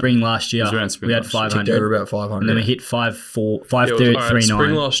 Around spring last year, we had 500. Over about 500. And then we hit 539.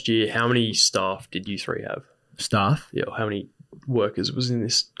 Spring last year, how many staff did you three have? Staff? Yeah, how many workers was in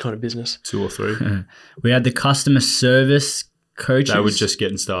this kind of business? 2 or 3. We had the customer service coaches. They were just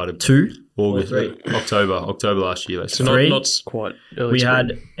getting started. 2? August, October last year. So not quite early. We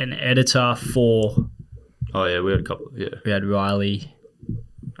had an editor for... Oh, yeah, we had a couple. Yeah. We had Riley.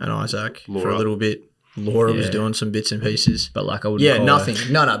 And Isaac Laura. for a little bit. Laura was doing some bits and pieces. But like I wouldn't call nothing.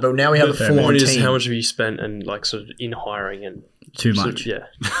 her. No, but now we have a full-on team. How much have you spent and like sort of in hiring and... Too much. Yeah.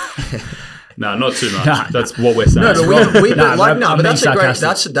 No, not too much. That's what we're saying. No, but that's a great.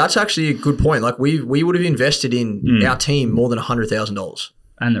 That's actually a good point. Like we would have invested in our team more than $100,000.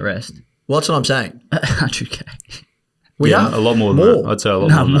 And the rest. Well, that's what I'm saying. 100K. A lot more than that. I'd say a lot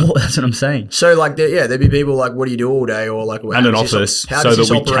more than that. That's what I'm saying. So like, there'd be people like, what do you do all day? Or like, and an office so that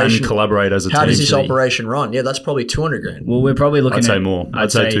we can collaborate as a team. How does this operation run? Yeah, that's probably $200,000. Well, we're probably looking I'd say more.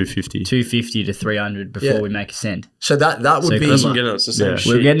 I'd say 250. 250 to 300 before we make a cent. So that would be...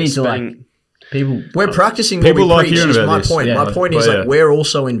 We're getting into like... People, we're practicing people what we like preach. hearing about my this. point. Yeah. My point is like we're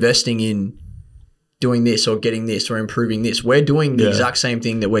also investing in doing this or getting this or improving this. We're doing the exact same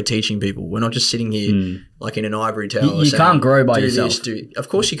thing that we're teaching people. We're not just sitting here like in an ivory tower. You can't grow by yourself. Of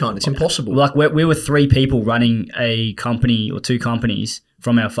course you can't. It's impossible. Like we were 3 people running a company or 2 companies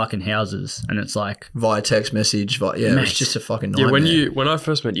from our fucking houses, and it's like via text message. It's just a fucking nightmare. Yeah, when I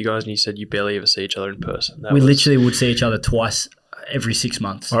first met you guys and you said you barely ever see each other in person. We literally would see each other twice every 6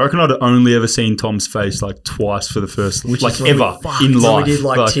 months. I reckon I'd only ever seen Tom's face like twice for the first, Which like is ever fucked. in life. We did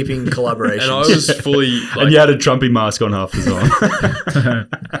like tipping collaborations. And I was fully... Like, and you had a Trumpy mask on half the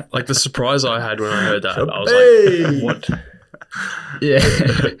time. Like the surprise I had when I heard that, I was like, what? Yeah.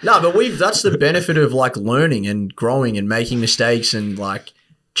 No, but that's the benefit of like learning and growing and making mistakes and like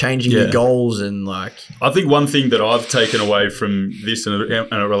changing your goals and like... I think one thing that I've taken away from this, and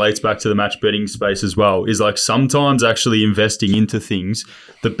it relates back to the match betting space as well, is like sometimes actually investing into things,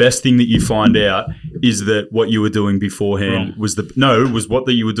 the best thing that you find out is that what you were doing beforehand was what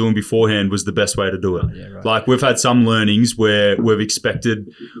that you were doing beforehand was the best way to do it. Yeah, right. Like we've had some learnings where we've expected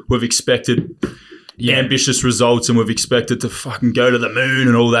ambitious results and we've expected to fucking go to the moon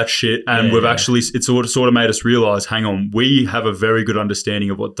and all that shit, and we've actually, it's sort of made us realize, hang on, we have a very good understanding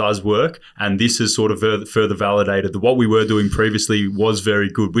of what does work, and this has sort of further validated that what we were doing previously was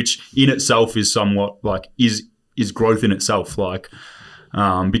very good, which in itself is somewhat like is growth in itself, like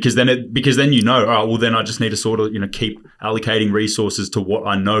because then you know, all right, well then I just need to sort of, you know, keep allocating resources to what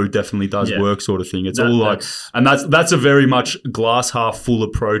I know definitely does work, sort of thing. It's all like, and that's a very much glass half full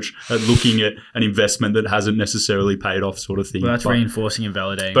approach at looking at an investment that hasn't necessarily paid off, sort of thing. Well, that's reinforcing and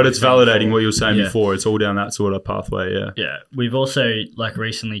validating. But it's validating what you were saying before. It's all down that sort of pathway. Yeah. Yeah. We've also like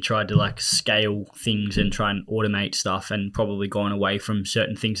recently tried to like scale things and try and automate stuff, and probably gone away from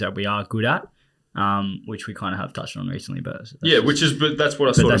certain things that we are good at. Which we kind of have touched on recently, but that's what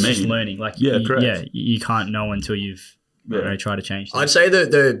I sort of mean. Just learning, like correct. You can't know until you've tried to change things. I'd say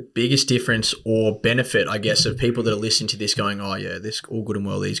that the biggest difference or benefit, I guess, of people that are listening to this, going, "Oh yeah, this all good and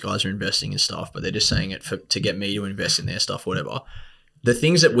well. These guys are investing in stuff, but they're just saying it to get me to invest in their stuff, whatever." The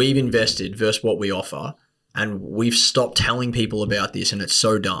things that we've invested versus what we offer, and we've stopped telling people about this, and it's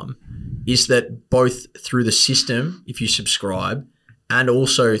so dumb, is that both through the system, if you subscribe, and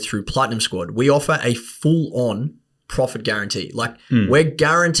also through Platinum Squad, we offer a full-on profit guarantee. Like we're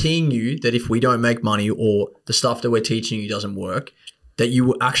guaranteeing you that if we don't make money or the stuff that we're teaching you doesn't work, that you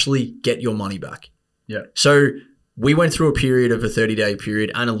will actually get your money back. Yeah. So we went through a period of a 30-day period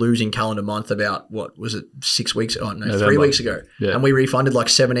and a losing calendar month about, what was it, 6 weeks? Oh, no, 3 weeks ago. Yeah. And we refunded like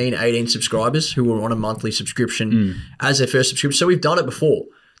 17, 18 subscribers who were on a monthly subscription as their first subscription. So we've done it before.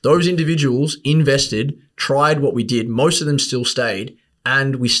 Those individuals invested, tried what we did. Most of them still stayed,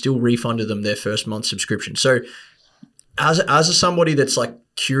 and we still refunded them their first month subscription. So as somebody that's like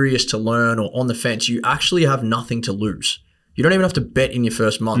curious to learn or on the fence, you actually have nothing to lose. You don't even have to bet in your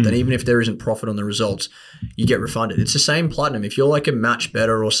first month. And even if there isn't profit on the results, you get refunded. It's the same Platinum. If you're like a match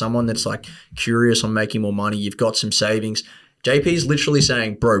bettor or someone that's like curious on making more money, you've got some savings, JP is literally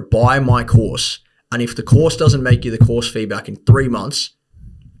saying, bro, buy my course. And if the course doesn't make you the course fee back in 3 months,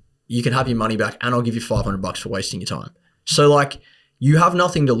 you can have your money back and I'll give you $500 for wasting your time. So like, you have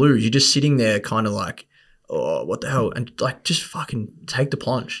nothing to lose. You're just sitting there kind of like, oh, what the hell? And like, just fucking take the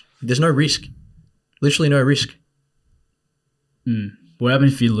plunge. There's no risk. Literally no risk. What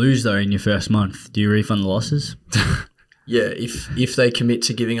happens if you lose though in your first month? Do you refund the losses? Yeah, if they commit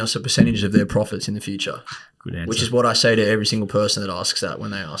to giving us a percentage of their profits in the future. Good answer. Which is what I say to every single person that asks that when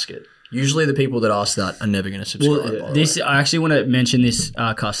they ask it. Usually the people that ask that are never going to subscribe. Well, I actually want to mention this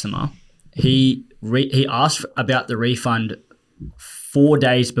customer. He asked about the refund 4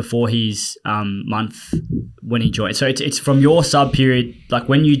 days before his month when he joined. So it's from your sub period, like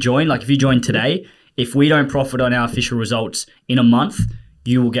when you join, like if you join today, if we don't profit on our official results in a month,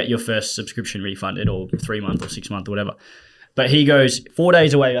 you will get your first subscription refunded, or 3 month or 6 month or whatever. But he goes 4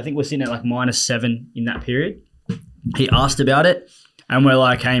 days away. I think we're sitting at like -7 in that period. He asked about it, and we're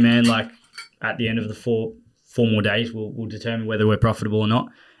like, hey man, like at the end of the four more days, we'll determine whether we're profitable or not.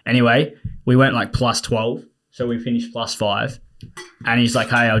 Anyway, we went like +12, so we finished +5. And he's like,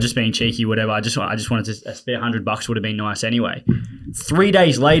 hey, I was just being cheeky, whatever. I just wanted to, a spare $100 would have been nice anyway. 3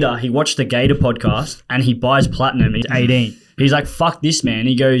 days later, he watched the Gator podcast and he buys Platinum. He's 18. He's like, fuck this, man.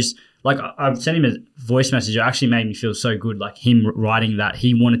 He goes, like, I sent him a voice message. It actually made me feel so good, like him writing that.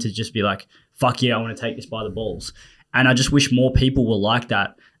 He wanted to just be like, fuck yeah, I want to take this by the balls. And I just wish more people were like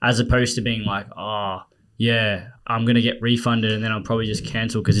that, as opposed to being like, oh, yeah, I'm going to get refunded and then I'll probably just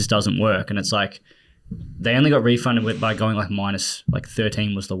cancel because this doesn't work. And it's like, they only got refunded by going like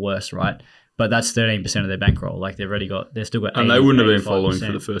 -13 was the worst, right? But that's 13% of their bankroll. Like they're still got, and they wouldn't have been following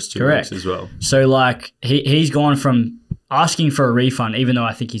for the first 2 weeks as well. So like he's gone from asking for a refund, even though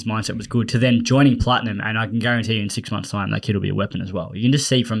I think his mindset was good, to then joining Platinum, and I can guarantee you in 6 months' time that kid will be a weapon as well. You can just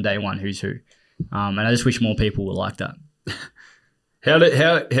see from day one who's who, and I just wish more people were like that.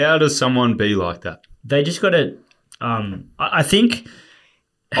 How does someone be like that? They just got to. I think.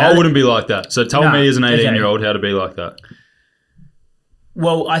 I wouldn't be like that. So tell me as an 18-year-old how to be like that.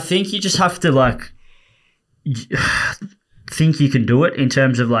 Well, I think you just have to like think you can do it in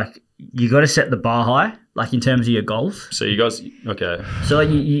terms of like you got to set the bar high, like in terms of your goals. So you guys, okay. So like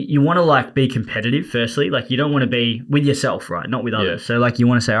you want to like be competitive firstly. Like you don't want to be with yourself, right? Not with others. So like you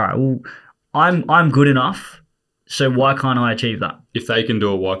want to say, all right, well, I'm good enough. So why can't I achieve that? If they can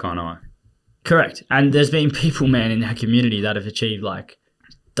do it, why can't I? Correct. And there's been people, man, in our community that have achieved like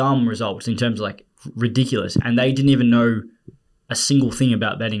dumb results in terms of like ridiculous, and they didn't even know a single thing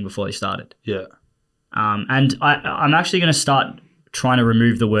about betting before they started. Yeah. And I'm actually going to start trying to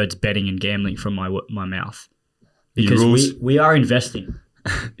remove the words betting and gambling from my mouth, because we are investing.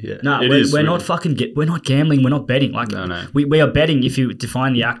 Yeah. No, we're not fucking we're not gambling. We're not betting. Like no. We are betting. If you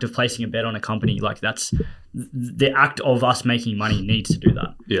define the act of placing a bet on a company, like that's the act of us making money needs to do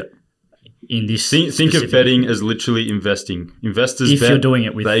that. Yeah. In this, think of betting as literally investing. Investors if bet, you're doing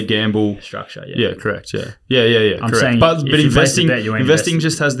it with they gamble. Structure, yeah, correct, yeah. I'm correct. saying, but investing investing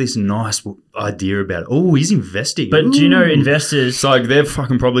just has this nice idea about it. Oh, he's investing. But do you know investors? It's like they're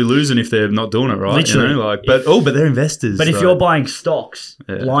fucking probably losing if they're not doing it right. Literally, you know? but they're investors. But if you're buying stocks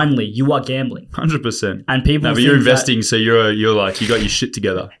blindly, you are gambling. 100%. And people, but you're investing, so you're like you got your shit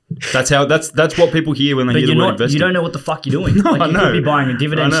together. That's what people hear when they hear the word investing. You don't know what the fuck you're doing. No, like you I know. could be buying a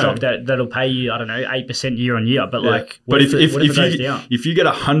dividend stock that'll pay you, I don't know, 8% year on year. But like, if you get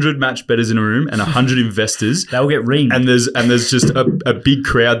 100 match bettors in a room and 100 investors, they'll get reamed. And there's just a big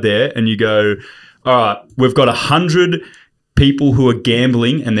crowd there, and you go, all right, we've got 100 people who are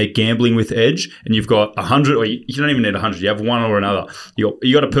gambling, and they're gambling with edge, and you've got 100, or you don't even need 100. You have one or another.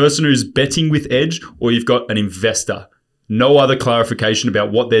 You got a person who's betting with edge, or you've got an investor. No other clarification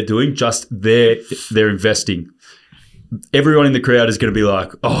about what they're doing, just they're investing. Everyone in the crowd is going to be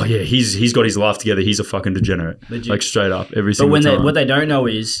like, oh yeah, he's got his life together. He's a fucking degenerate. Legit. Like straight up, every single time. But what they don't know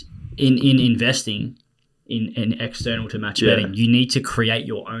is in investing in external to match betting, you need to create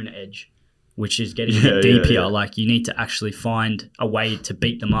your own edge, which is getting a bit deeper. Yeah. Like you need to actually find a way to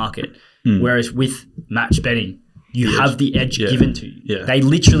beat the market. Whereas with match betting, you have the edge given to you. Yeah. They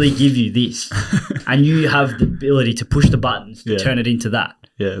literally give you this, and you have the ability to push the buttons to turn it into that.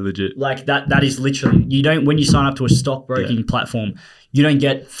 Yeah, legit. Like that is literally, you don't, when you sign up to a stockbroking platform, you don't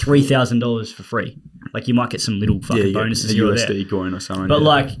get $3,000 for free. Like you might get some little fucking bonuses here or there. USD coin or something. But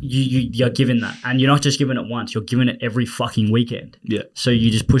like you're given that, and you're not just given it once, you're given it every fucking weekend. Yeah. So you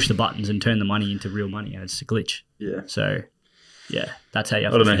just push the buttons and turn the money into real money, and it's a glitch. Yeah. So yeah, that's how you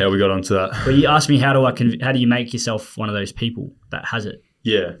have I don't know how we got onto that. But you asked me how do you make yourself one of those people that has it?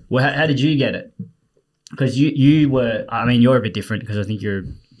 Yeah. Well, how did you get it? Because you were, I mean, you're a bit different because I think you're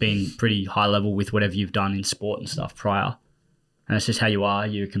being pretty high level with whatever you've done in sport and stuff prior. And that's just how you are.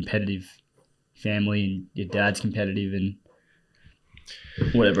 You're a competitive family, and your dad's competitive and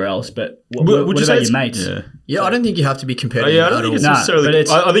whatever else. But what about your mates? Yeah, I don't think you have to be competitive. I don't think it's necessarily.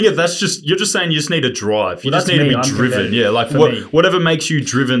 I think that's just, you're just saying you just need to drive. You just need to be driven. Yeah, like whatever makes you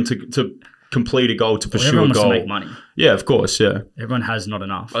driven to complete a goal, to pursue a goal. Everyone wants to make money. Yeah, of course. Yeah, everyone has not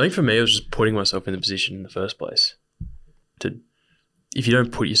enough. I think for me, it was just putting myself in the position in the first place. If you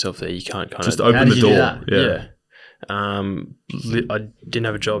don't put yourself there, you can't kind just of open the door. Yeah. I didn't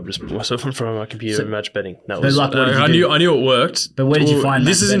have a job, just put myself in front of my computer and match betting. That was like, I knew it worked. But where did you find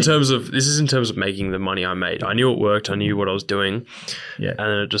this? Is in terms of making the money I made. I knew it worked. I knew what I was doing. Yeah, and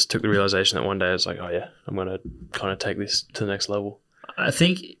then it just took the realization that one day I was like, oh yeah, I'm gonna kind of take this to the next level. I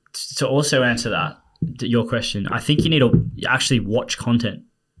think to also answer your question, I think you need to actually watch content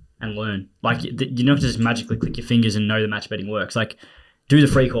and learn. Like, you don't just magically click your fingers and know the match betting works. Like, do the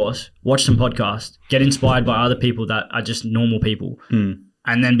free course, watch some podcasts, get inspired by other people that are just normal people, and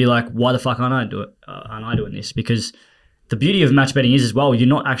then be like, why the fuck aren't I doing this? Because the beauty of match betting is as well, you're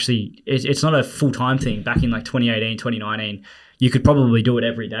not actually, it's not a full-time thing. Back in like 2018, 2019, you could probably do it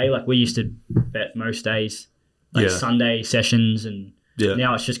every day. Like, we used to bet most days, like Sunday sessions, and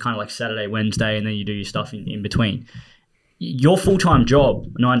now it's just kind of like Saturday, Wednesday, and then you do your stuff in between. Your full-time job,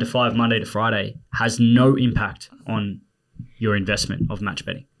 9 to 5, Monday to Friday, has no impact on your investment of match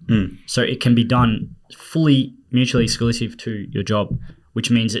betting. So it can be done fully mutually exclusive to your job, which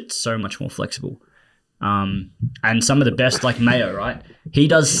means it's so much more flexible. And some of the best, like Mayo, right? He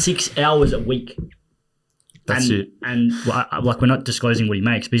does 6 hours a week. That's it. And like, we're not disclosing what he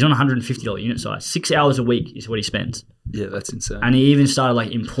makes, but he's on a $150 unit size. 6 hours a week is what he spends. Yeah, that's insane. And he even started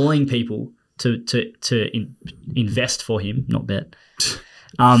like employing people to invest for him, not bet.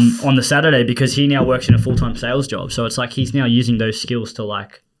 On the Saturday, because he now works in a full-time sales job. So it's like he's now using those skills to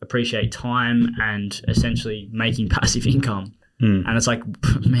like appreciate time and essentially making passive income. And it's like,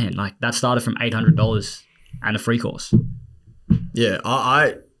 man, like that started from $800 and a free course. Yeah,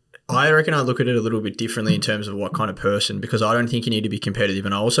 I reckon I look at it a little bit differently in terms of what kind of person, because I don't think you need to be competitive,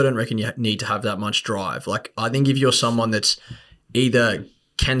 and I also don't reckon you need to have that much drive. Like, I think if you're someone that's either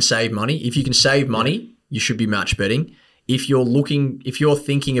can save money, if you can save money, you should be match betting. If you're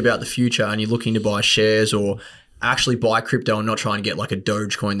thinking about the future and you're looking to buy shares or actually buy crypto and not trying to get like a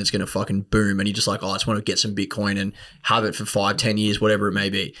Dogecoin that's going to fucking boom, and you're just like, oh, I just want to get some Bitcoin and have it for 5-10 years, whatever it may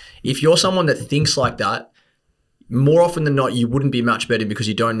be. If you're someone that thinks like that, more often than not, you wouldn't be match betting because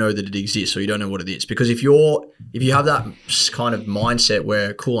you don't know that it exists or you don't know what it is. Because if you have that kind of mindset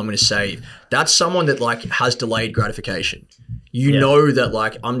where, cool, I'm going to save, that's someone that like has delayed gratification. You know that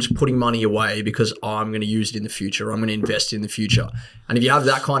like, I'm just putting money away because I'm going to use it in the future. Or I'm going to invest in the future. And if you have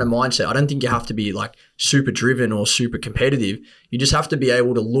that kind of mindset, I don't think you have to be like super driven or super competitive. You just have to be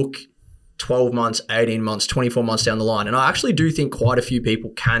able to look 12 months, 18 months, 24 months down the line. And I actually do think quite a few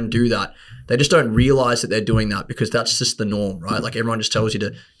people can do that. They just don't realize that they're doing that because that's just the norm, right? Like, everyone just tells you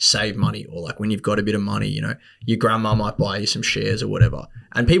to save money, or like when you've got a bit of money, you know, your grandma might buy you some shares or whatever.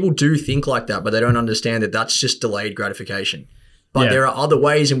 And people do think like that, but they don't understand that that's just delayed gratification. But there are other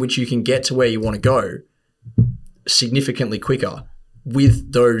ways in which you can get to where you want to go significantly quicker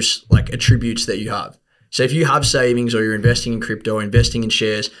with those like attributes that you have. So if you have savings, or you're investing in crypto, or investing in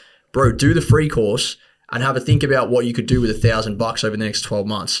shares, bro, do the free course and have a think about what you could do with $1,000 over the next 12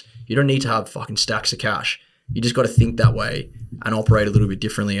 months. You don't need to have fucking stacks of cash. You just got to think that way and operate a little bit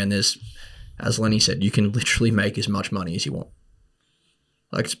differently. And there's, as Lenny said, you can literally make as much money as you want.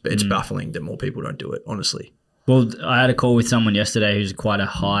 Like, it's baffling that more people don't do it, honestly. Well, I had a call with someone yesterday who's quite a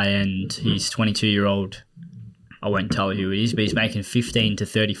high-end, he's 22-year-old, I won't tell you who he is, but he's making 15 to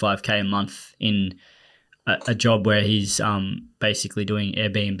 35K a month in a job where he's basically doing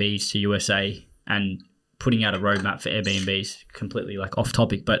Airbnbs to USA and putting out a roadmap for Airbnbs, completely like off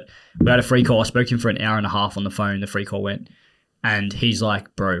topic. But we had a free call. I spoke to him for an hour and a half on the phone. The free call went, and he's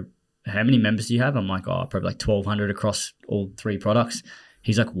like, bro, how many members do you have? I'm like, oh, probably like 1,200 across all 3 products.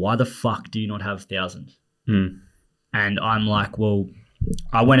 He's like, why the fuck do you not have thousands? And I'm like, well,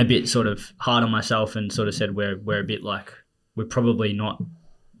 I went a bit sort of hard on myself and sort of said we're a bit like, we're probably not,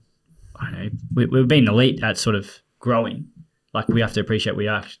 I don't know, we've been elite at sort of growing. Like, we have to appreciate we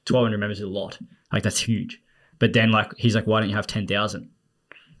are 1,200 members is a lot. Like, that's huge. But then like, he's like, why don't you have 10,000?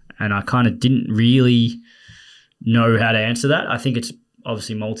 And I kind of didn't really know how to answer that. I think it's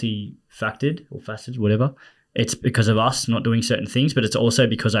obviously multi-factored or faceted, whatever. It's because of us not doing certain things, but it's also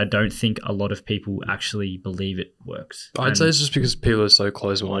because I don't think a lot of people actually believe it works. I'd say it's just because people are so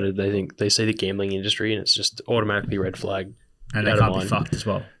close-minded. They see the gambling industry and it's just automatically red flag. And they can't be fucked as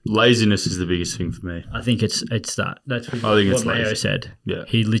well. Laziness is the biggest thing for me. I think it's that. That's what Mayo said. Yeah.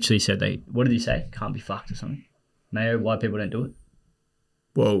 He literally said what did he say? Can't be fucked or something. Mayo, why people don't do it?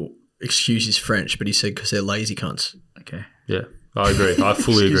 Well, excuse his French, but he said because they're lazy cunts. Okay. Yeah, I agree. I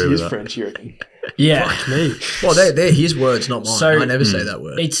fully agree with that. French, you reckon? Yeah. Fuck me. Well, they're his words, not mine. So, I never say that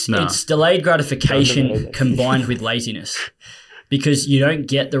word. It's delayed gratification combined with laziness, because you don't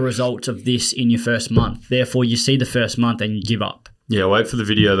get the results of this in your first month. Therefore, you see the first month and you give up. Yeah, wait for the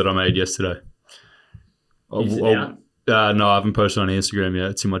video that I made yesterday. Is it out? No, I haven't posted on Instagram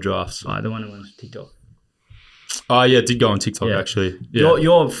yet. It's in my drafts. Oh, the one on TikTok. Oh, yeah, did go on TikTok, actually. Yeah.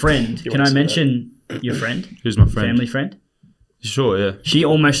 Your friend, can I mention your friend? Who's my friend? Family friend? Sure, yeah. She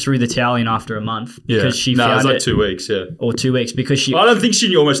almost threw the towel in after a month because she found it was like 2 weeks, or 2 weeks because she. I don't think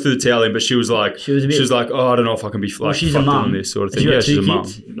she almost threw the towel in, but she was like, oh, I don't know if I can be like, she's a mum. This sort of thing. She's a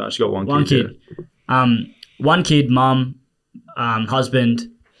mum. No, she's got one kid. Yeah. One kid, mum, husband.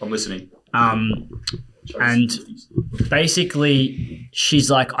 I'm listening. And basically, she's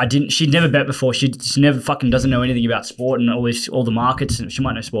like, she'd never bet before. She just never fucking doesn't know anything about sport and all the markets. And she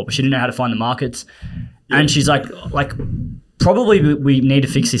might know sport, but she didn't know how to find the markets. Yeah. And she's like, probably we need to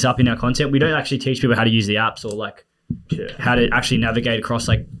fix this up in our content. We don't actually teach people how to use the apps or how to actually navigate across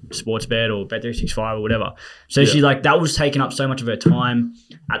Sportsbet or Bet365 or whatever. So she's like, that was taking up so much of her time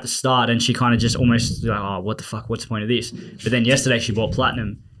at the start, and she kind of just almost like, oh, what the fuck? What's the point of this? But then yesterday she bought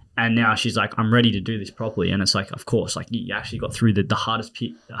Platinum, and now she's like, I'm ready to do this properly. And it's like, of course, you actually got through the hardest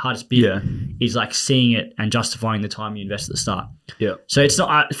bit. Is like seeing it and justifying the time you invest at the start. Yeah. So it's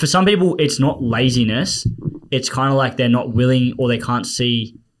not for some people, it's not laziness. It's kind of like they're not willing or they can't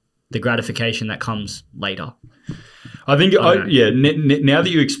see the gratification that comes later. I think, now that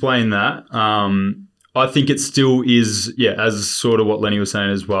you explain that, I think it still is, as sort of what Lenny was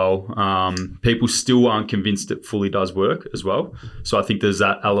saying as well. People still aren't convinced it fully does work as well. So I think there's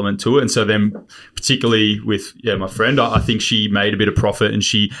that element to it. And so then particularly with, my friend, I think she made a bit of profit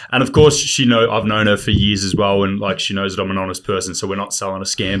and of course I've known her for years as well. And she knows that I'm an honest person. So we're not selling a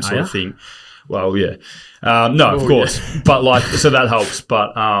scam sort of thing. Well, yeah. No, of course. Yeah. But so that helps.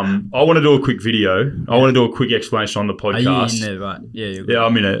 But I want to do a quick video. I want to do a quick explanation on the podcast. Are you in there, right? Yeah,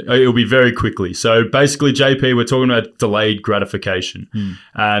 I'm in it. It'll be very quickly. So basically, JP, we're talking about delayed gratification.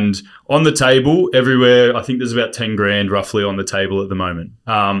 And on the table, everywhere, I think there's about 10 grand roughly on the table at the moment.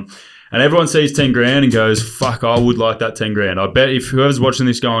 And everyone sees 10 grand and goes, fuck, I would like that 10 grand. I bet if whoever's watching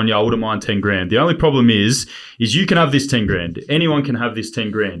this going, I wouldn't mind 10 grand. The only problem is you can have this 10 grand. Anyone can have this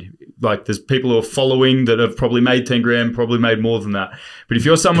 10 grand. There's people who are following that have probably made 10 grand, probably made more than that. But if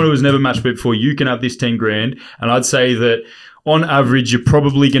you're someone who has never match bet before, you can have this 10 grand. And I'd say that on average, you're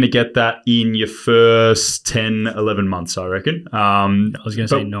probably going to get that in your first 10, 11 months, I reckon. I was going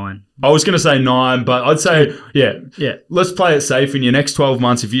to say 9. I was going to say 9, but I'd say, let's play it safe. In your next 12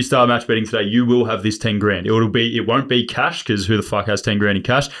 months, if you start match betting today, you will have this 10 grand. It won't be cash because who the fuck has 10 grand in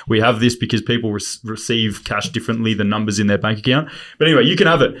cash? We have this because people receive cash differently than numbers in their bank account. But anyway, you can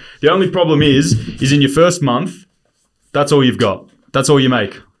have it. The only problem is in your first month, that's all you've got. That's all you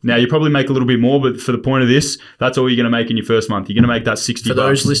make. Now, you probably make a little bit more, but for the point of this, that's all you're going to make in your first month. You're going to make that $60. For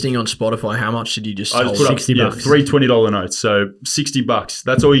those listening on Spotify, how much did you just tell? $60. 3 $20 notes. So $60.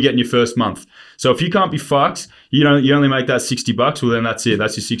 That's all you get in your first month. So if you can't be fucked, you only make that $60. Well, then that's it.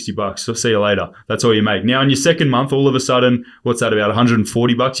 That's your $60. So see you later. That's all you make. Now, in your second month, all of a sudden, what's that about?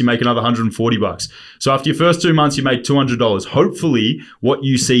 $140? You make another $140. So after your first 2 months, you make $200. Hopefully, what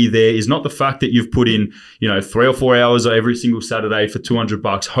you see there is not the fact that you've put in, 3 or 4 hours every single Saturday for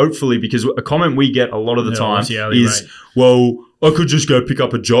 $200. Hopefully, because a comment we get a lot of the time is, well, I could just go pick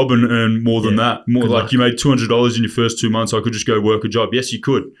up a job and earn more than that. More like you made $200 in your first 2 months. I could just go work a job. Yes, you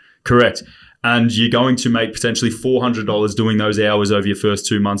could. Correct. And you're going to make potentially $400 doing those hours over your first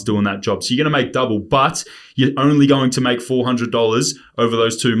 2 months doing that job. So you're going to make double, but you're only going to make $400 over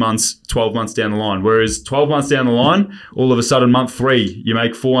those 2 months, 12 months down the line. Whereas 12 months down the line, all of a sudden, month 3, you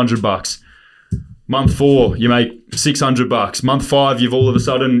make $400. Month 4, you make $600. Month 5, you've all of a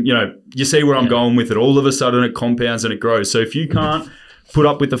sudden, you see where I'm going with it. All of a sudden, it compounds and it grows. So if you can't put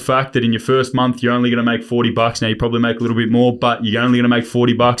up with the fact that in your first month, you're only going to make $40. Now, you probably make a little bit more, but you're only going to make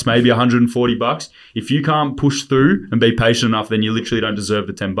 $40, maybe $140. If you can't push through and be patient enough, then you literally don't deserve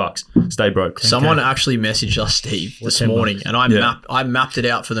the $10. Stay broke. Someone actually messaged us, Steve, this morning, and I mapped it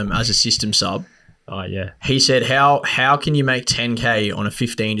out for them as a system sub. Oh, yeah. He said, how can you make $10K on a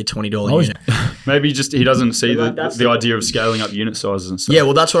 $15 to $20 unit? Maybe he doesn't see the idea of scaling up unit sizes and stuff. Yeah,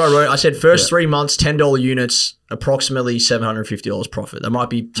 well, that's what I wrote. I said first 3 months, $10 units, approximately $750 profit. That might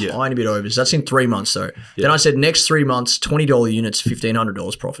be a tiny bit over. So that's in 3 months, though. Yeah. Then I said next 3 months, $20 units,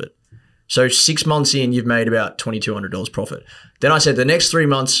 $1,500 profit. So 6 months in, you've made about $2,200 profit. Then I said the next 3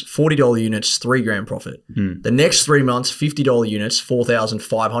 months, $40 units, $3,000 profit. The next 3 months, $50 units,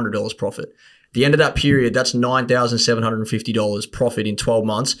 $4,500 profit. The end of that period, that's $9,750 profit in 12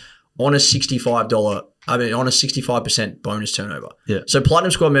 months on a on a 65% bonus turnover. Yeah. So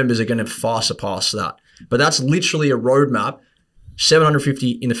Platinum Squad members are going to far surpass that. But that's literally a roadmap.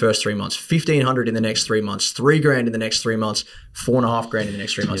 $750 in the first 3 months, $1,500 in the next 3 months, $3,000 in the next 3 months, $4,500 in the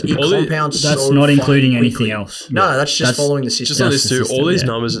next 3 months. It compounds. That's not including anything else. No, that's just following the system. Just on this too, all these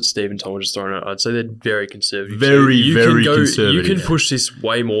numbers that Steve and Tom were just throwing out, I'd say they're very conservative. Very conservative. You can push this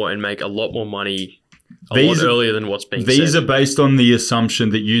way more and make a lot more money a lot earlier than what's being said. These are based on the assumption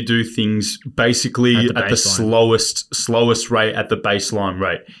that you do things basically at the slowest rate at the baseline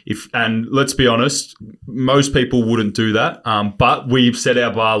rate. And let's be honest, most people wouldn't do that. But we've set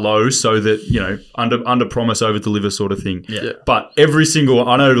our bar low so that, under promise, over deliver sort of thing. Yeah. But every single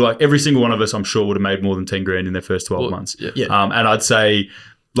one of us, I'm sure, would have made more than 10 grand in their first 12 months. Yeah. And I'd say,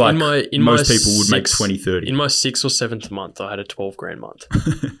 like, most people would make 20, 30. In my 6th or 7th month, I had a 12 grand month.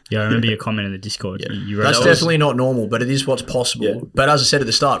 Yeah, I remember your comment in the Discord. Yeah. You That's definitely not normal, but it is what's possible. Yeah. But as I said at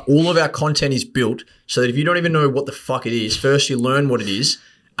the start, all of our content is built so that if you don't even know what the fuck it is, first you learn what it is,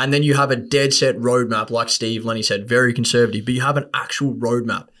 and then you have a dead set roadmap, like Steve Lenny said, very conservative, but you have an actual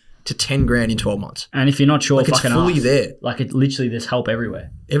roadmap to 10 grand in 12 months. And if you're not sure, it's fully there. Like, it literally, there's help everywhere.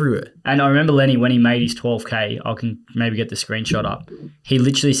 Everywhere. And I remember Lenny, when he made his 12K, I can maybe get the screenshot up. He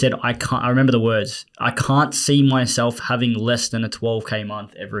literally said, I remember the words, I can't see myself having less than a 12K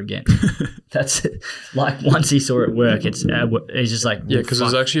month ever again. That's it. Like, once he saw it work, he's just like, yeah, because it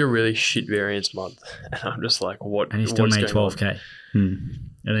was actually a really shit variance month. And I'm just like, what? And he still made 12K. And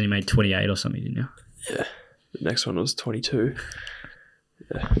then he made 28 or something, didn't you? Yeah. The next one was 22.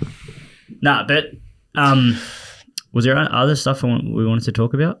 Yeah. Nah, but was there other stuff we wanted to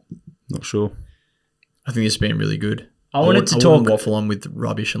talk about? Not sure. I think it's been really good. I wanted to talk. Waffle on with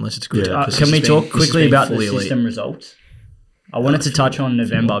rubbish unless it's good. Yeah. Can we talk quickly about the system results? I wanted to touch on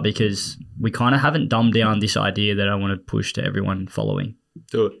November because we kind of haven't dumbed down this idea that I want to push to everyone following.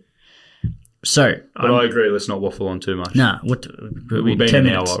 Do it. So, but I agree. Let's not waffle on too much. Nah, we've been 10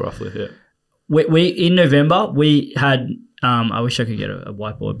 minutes. An hour roughly. Yeah. We in November we had. I wish I could get a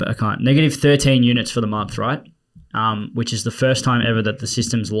whiteboard, but I can't. Negative 13 units for the month, right? Which is the first time ever that the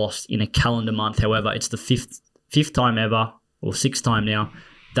system's lost in a calendar month. However, it's the fifth time ever, or sixth time now,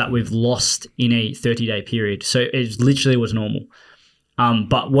 that we've lost in a 30-day period. So it literally was normal.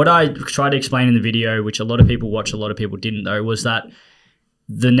 But what I tried to explain in the video, which a lot of people watched, a lot of people didn't though, was that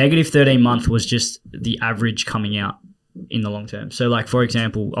the negative 13 month was just the average coming out in the long term. So, like, for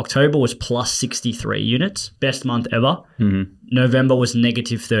example, October was plus 63 units, best month ever. Mm-hmm. November was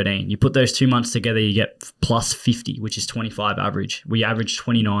negative 13. You put those 2 months together, you get plus 50, which is 25 average. We averaged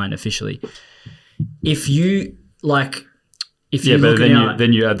 29 officially. If you look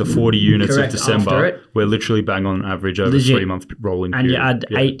then you add the 40 units of December, we're literally bang on average over 3 month rolling period. And you add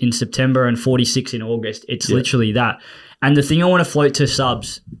 8 in September and 46 in August. It's literally that. And the thing I want to float to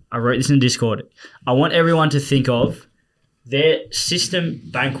subs, I wrote this in Discord. I want everyone to think of their system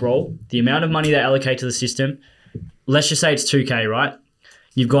bankroll, the amount of money they allocate to the system. Let's just say it's 2K, right?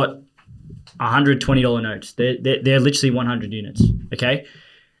 You've got $120 notes. They're literally 100 units, okay?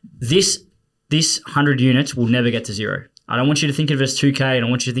 This 100 units will never get to zero. I don't want you to think of it as 2K. I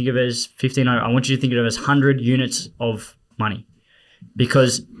don't want you to think of it as 15. I want you to think of it as 100 units of money.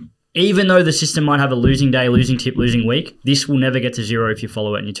 Because even though the system might have a losing day, losing tip, losing week, this will never get to zero if you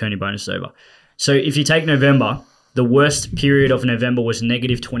follow it and you turn your bonuses over. So if you take November, the worst period of November was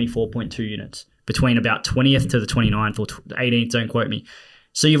negative 24.2 units between about 20th to the 29th or 18th, don't quote me.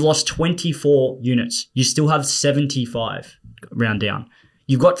 So you've lost 24 units. You still have 75 round down.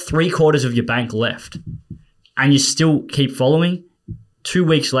 You've got 3/4 of your bank left and you still keep following. 2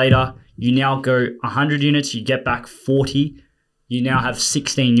 weeks later, you now go 100 units, you get back 40. You now have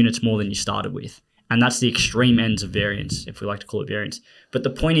 16 units more than you started with. And that's the extreme ends of variance, if we like to call it variance. But the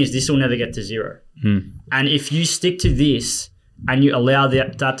point is, this will never get to zero. And if you stick to this and you allow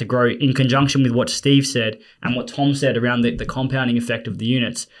that to grow in conjunction with what Steve said and what Tom said around the compounding effect of the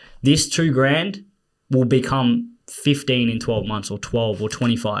units, this $2,000 will become 15 in 12 months or 12 or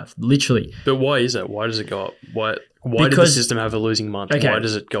 25, literally. But why is that? Why does it go up? Why did the system have a losing month? Okay. Why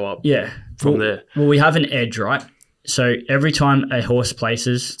does it go up from there? Well, we have an edge, right? So every time a horse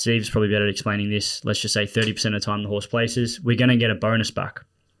places, Steve's probably better at explaining this, let's just say 30% of the time the horse places, we're going to get a bonus back,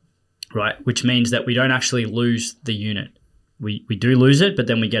 right? Which means that we don't actually lose the unit. We do lose it, but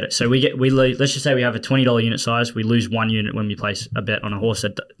then we get it. So let's just say we have a $20 unit size. We lose 1 unit when we place a bet on a horse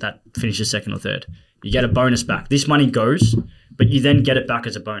that finishes second or third. You get a bonus back. This money goes, but you then get it back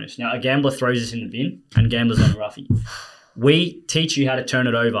as a bonus. Now, a gambler throws this in the bin and gamblers on a roughie. We teach you how to turn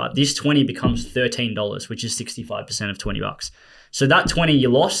it over. This 20 becomes $13, which is 65% of $20. So that 20 you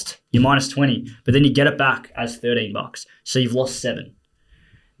lost, you minus 20, but then you get it back as $13. So you've lost 7.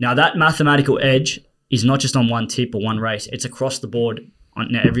 Now that mathematical edge is not just on one tip or one race. It's across the board.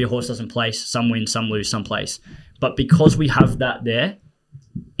 Now every horse doesn't place. Some win, some lose, some place. But because we have that there,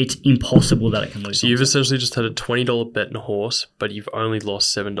 it's impossible that it can lose. So you've essentially just had a $20 bet on a horse, but you've only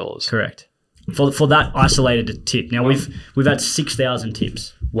lost $7. Correct. For that isolated tip. Now we've had 6,000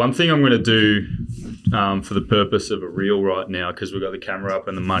 tips. One thing I'm going to do for the purpose of a reel right now, because we've got the camera up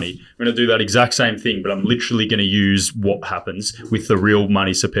and the money. I'm going to do that exact same thing, but I'm literally going to use what happens with the real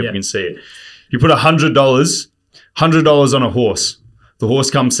money so people can see it. You put $100 on a horse. The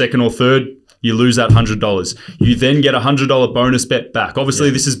horse comes second or third. You lose that $100. You then get $100 bonus bet back. Obviously,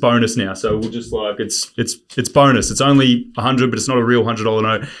 this is bonus now, so we'll just it's bonus. It's only $100, but it's not a real $100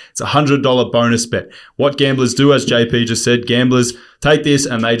 note. It's a $100 bonus bet. What gamblers do, as JP just said, gamblers take this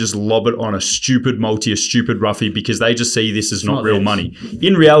and they just lob it on a stupid multi, a stupid roughie, because they just see this as not real money.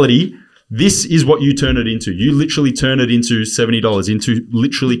 In reality, this is what you turn it into. You literally turn it into $70, into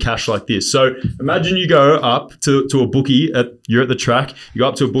literally cash like this. So imagine you go up to a bookie, you're at the track, you go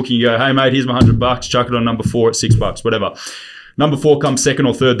up to a bookie and you go, hey mate, here's my $100, chuck it on number 4 at $6, whatever. Number 4 comes second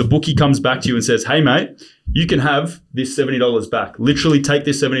or third. The bookie comes back to you and says, hey mate, you can have this $70 back. Literally take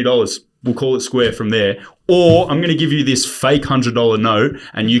this $70. We'll call it square from there. Or I'm going to give you this fake $100 note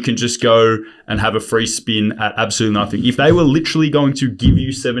and you can just go and have a free spin at absolutely nothing. If they were literally going to give you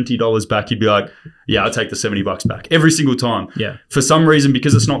 $70 back, you'd be like, yeah, I'll take the $70 back every single time. Yeah. For some reason,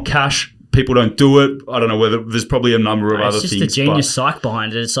 because it's not cash, people don't do it. I don't know whether there's probably a number of other things. It's just the genius psych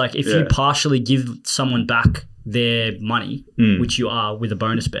behind it. It's like if you partially give someone back their money, which you are with a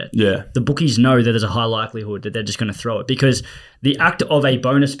bonus bet, the bookies know that there's a high likelihood that they're just going to throw it, because the act of a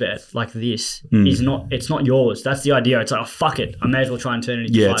bonus bet like this it's not yours. That's the idea. It's like, oh, fuck it, I may as well try and turn it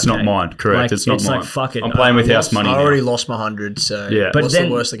into 5K. It's not mine. Correct. Like, it's not mine. Like, fuck it. I'm playing with house money. I already lost my 100, so but what's then,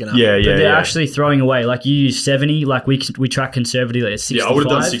 the worst that can happen? But they're actually throwing away. Like you use 70, like we track conservatively at 65. Yeah, I would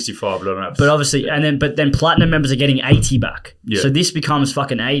have done 65, but I don't have. But obviously, but then platinum members are getting 80 back. Yeah. So this becomes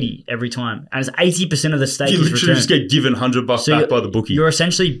fucking 80 every time, and it's 80% of the stake. You literally just get given $100 back by the bookie. You're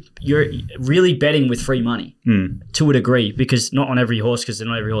really betting with free money to a degree, because not on every horse, because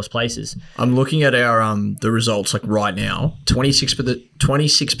not every horse places. I'm looking at our the results like right now.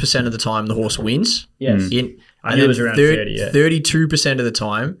 26% of the time the horse wins. Yes, I knew it was around 30. 32% of the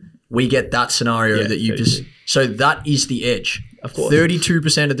time we get that scenario that you just. So that is the edge. Of course,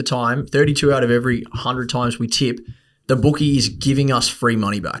 32% of the time, 32 out of every 100 times we tip, the bookie is giving us free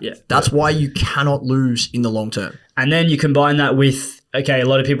money back. Yeah, that's why you cannot lose in the long term. And then you combine that with, okay, a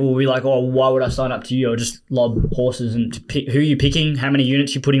lot of people will be like, oh, why would I sign up to you? Or just lob horses and pick who you're picking, how many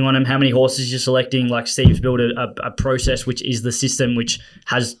units you're putting on them, how many horses you're selecting. Like Steve's built a process, which is the system, which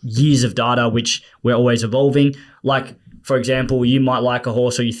has years of data, which we're always evolving. Like, for example, you might like a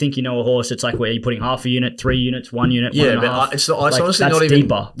horse, or you think you know a horse. It's like where you're putting half a unit, 3 units, 1 unit, one and a half. It's honestly not even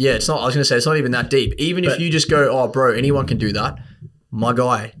deeper. Yeah, it's not. I was going to say it's not even that deep. Even if you just go, oh, bro, anyone can do that. My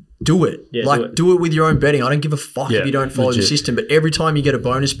guy, do it. Yeah, do it with your own betting. I don't give a fuck if you don't follow the system. But every time you get a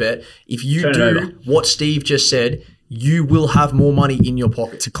bonus bet, if you do what Steve just said, you will have more money in your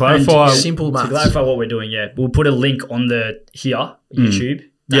pocket. To clarify, simple maths. To clarify what we're doing, we'll put a link on the YouTube.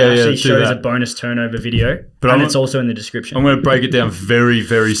 That actually shows a bonus turnover video, and it's also in the description. I'm going to break it down very,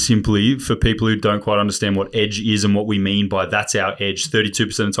 very simply for people who don't quite understand what edge is and what we mean by that's our edge.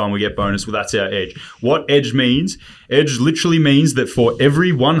 32% of the time we get bonus, well, that's our edge. What edge means? Edge literally means that for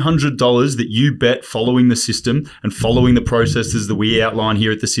every $100 that you bet following the system and following the processes that we outline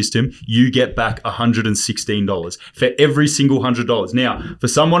here at the system, you get back $116 for every single $100. Now, for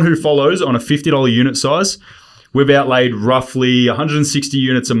someone who follows on a $50 unit size, we've outlaid roughly 160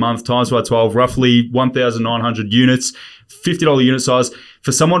 units a month times by 12, roughly 1,900 units, $50 unit size.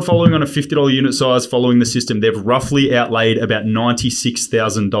 For someone following on a $50 unit size following the system, they've roughly outlaid about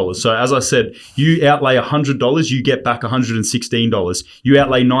 $96,000. So as I said, you outlay $100, you get back $116. You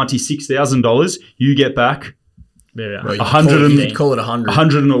outlay $96,000, you get back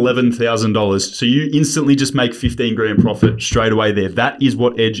 $111,000. So you instantly just make 15 grand profit straight away there. That is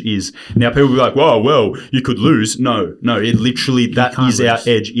what edge is. Now people will be like, whoa, well, you could lose. No, it literally, that is our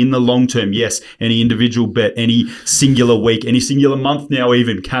edge in the long term. Yes, any individual bet, any singular week, any singular month now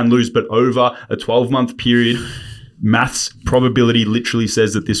even can lose, but over a 12-month period, maths probability literally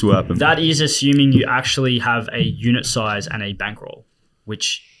says that this will happen. That is assuming you actually have a unit size and a bankroll,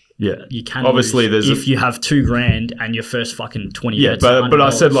 which you can obviously lose if you have $2,000 and your first fucking 20 bets. But I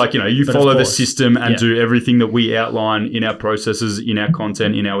said, like, you follow the system and do everything that we outline in our processes, in our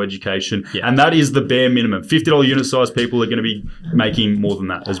content, in our education, and that is the bare minimum. $50 unit size people are going to be making more than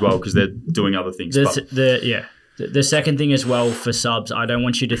that as well because they're doing other things. The second thing as well for subs, I don't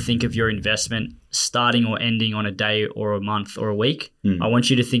want you to think of your investment starting or ending on a day or a month or a week. I want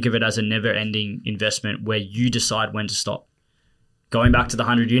you to think of it as a never-ending investment where you decide when to stop. Going back to the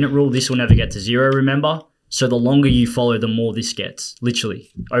 100-unit rule, this will never get to 0, remember? So the longer you follow, the more this gets,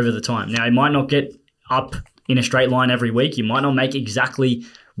 literally, over the time. Now, it might not get up in a straight line every week. You might not make exactly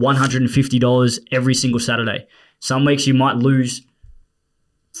 $150 every single Saturday. Some weeks you might lose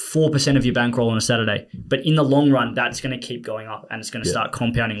 4% of your bankroll on a Saturday. But in the long run, that's going to keep going up and it's going to start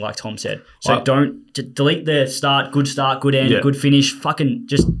compounding, like Tom said. So don't delete the start, good end, good finish. Fucking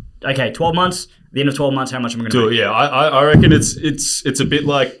just, 12 months. At the end of 12 months, how much am I going to do? Yeah, I reckon it's a bit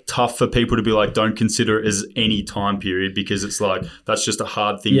like tough for people to be like, don't consider it as any time period, because it's like that's just a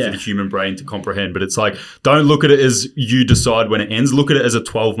hard thing for the human brain to comprehend. But it's like, don't look at it as you decide when it ends. Look at it as a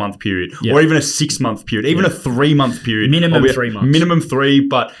 12-month period or even a 6-month period, even a 3-month period. Minimum 3 months. Minimum 3,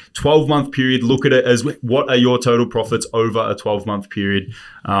 but 12-month period, look at it as what are your total profits over a 12-month period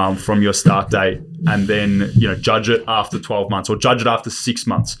from your start date, and then, judge it after 12 months or judge it after 6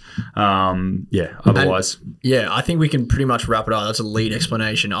 months. Otherwise. I think we can pretty much wrap it up. That's a lead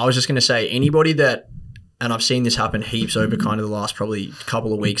explanation. I was just going to say, anybody that, and I've seen this happen heaps over kind of the last probably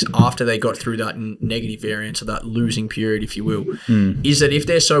couple of weeks after they got through that negative variance or that losing period, if you will, is that if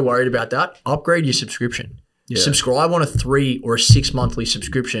they're so worried about that, upgrade your subscription. Yeah. Subscribe on a 3 or a 6 monthly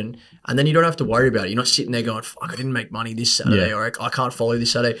subscription, and then you don't have to worry about it. You're not sitting there going, fuck, I didn't make money this Saturday, or I can't follow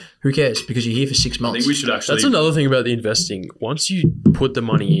this Saturday. Who cares? Because you're here for 6 months. I think we should actually... That's another thing about the investing. Once you put the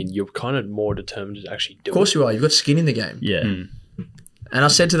money in, you're kind of more determined to actually do it. Of course you are. You've got skin in the game. Yeah. And I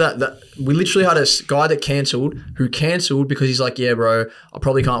said to that we literally had a guy that who cancelled because he's like, yeah, bro, I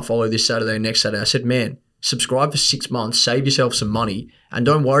probably can't follow this Saturday, next Saturday. I said, man, subscribe for 6 months, save yourself some money, and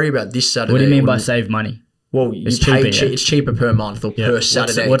don't worry about this Saturday. What do you mean by save money? Well, it's cheaper per month or per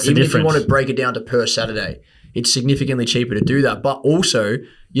Saturday. What's the difference? If you want to break it down to per Saturday, it's significantly cheaper to do that. But also,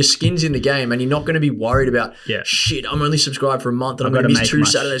 your skin's in the game and you're not going to be worried about, shit, I'm only subscribed for a month and I'm going to miss 2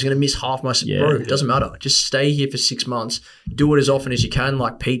 Saturdays, I'm going to miss half my... Bro, it doesn't matter. Just stay here for 6 months. Do it as often as you can,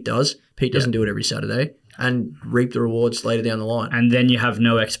 like Pete does. Pete doesn't do it every Saturday. And reap the rewards later down the line. And then you have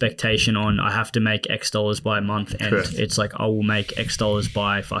no expectation on, I have to make X dollars by a month. And it's like, I will make X dollars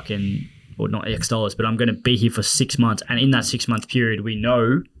by fucking... or not X dollars, but I'm going to be here for 6 months. And in that 6 month period, we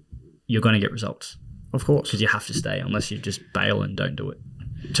know you're going to get results. Of course. Because you have to stay unless you just bail and don't do it.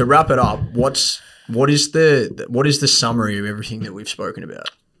 To wrap it up, what is the summary of everything that we've spoken about?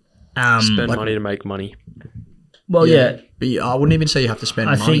 Spend money to make money. Well, yeah. But I wouldn't even say you have to spend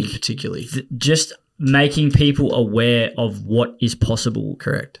money particularly. Just making people aware of what is possible.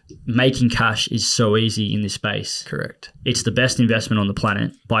 Correct. Making cash is so easy in this space. Correct. It's the best investment on the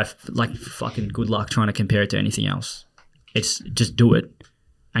planet. By fucking good luck trying to compare it to anything else. It's just do it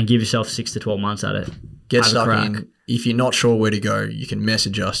and give yourself 6 to 12 months at it. Get stuck in. If you're not sure where to go, you can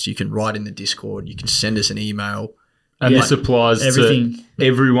message us. You can write in the Discord. You can send us an email. And this applies to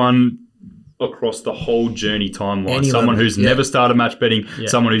everyone across the whole journey timeline. Someone who's never started match betting,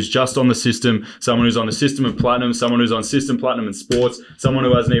 someone who's just on the system, someone who's on the system and platinum, someone who's on system, platinum and sports, someone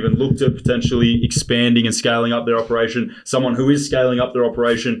who hasn't even looked at potentially expanding and scaling up their operation, someone who is scaling up their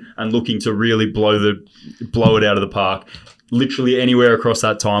operation and looking to really blow it out of the park. Literally anywhere across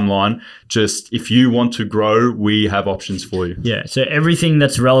that timeline. Just if you want to grow, we have options for you. Yeah. So everything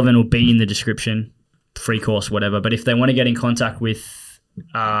that's relevant will be in the description, free course, whatever. But if they want to get in contact with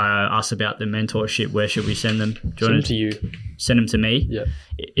us about the mentorship, where should we send them? Send them to you. Send them to me. Yeah.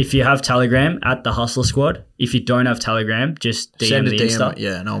 If you have Telegram, at the Hustler Squad. If you don't have Telegram, just DM the Insta.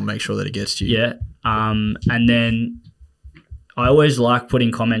 Yeah, and I'll make sure that it gets to you. Yeah. And then I always like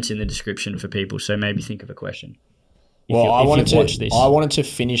putting comments in the description for people. So maybe think of a question. I wanted to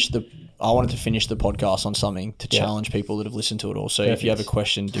finish the podcast on something to challenge people that have listened to it all. So if you have a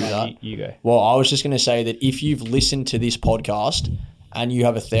question, do that. You go. Well, I was just going to say that if you've listened to this podcast and you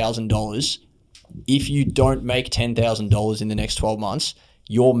have $1,000, if you don't make $10,000 in the next 12 months,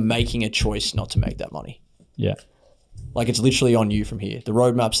 you're making a choice not to make that money. Yeah. Like, it's literally on you from here. The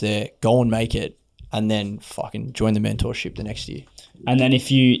roadmap's there. Go and make it, and then fucking join the mentorship the next year. And then if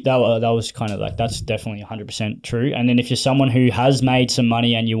you, that was kind of like, that's definitely 100% true. And then if you're someone who has made some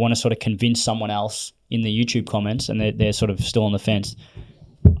money and you want to sort of convince someone else in the YouTube comments and they're sort of still on the fence,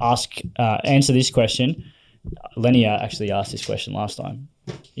 answer this question. Lenny actually asked this question last time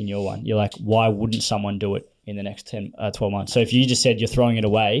in your one. You're like, why wouldn't someone do it in the next 12 months? So if you just said you're throwing it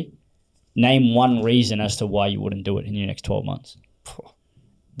away, name one reason as to why you wouldn't do it in your next 12 months.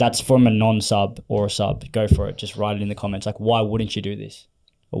 That's from a non-sub or a sub. Go for it. Just write it in the comments. Like, why wouldn't you do this?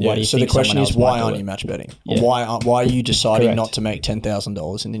 Or why do you so think the question is, why aren't you match betting? Yeah. Why are you deciding not to make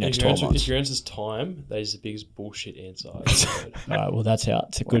 $10,000 in the next 12 months? If your answer's time, that is the biggest bullshit answer I've heard. All right, well, that's how.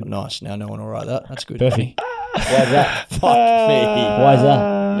 It's a good. Nice. Now no one will write that. That's good. Perfect. Why is that? Fuck me. Why is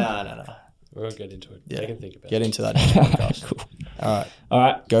that? No. We won't get into it. Yeah. They can think about Get into that next podcast. Cool. All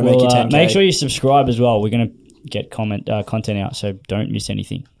right. Go make your 10K. Make sure you subscribe as well. We're going to get content out, so don't miss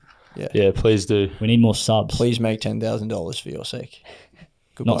anything. Yeah, please do. We need more subs. Please make $10,000 for your sake.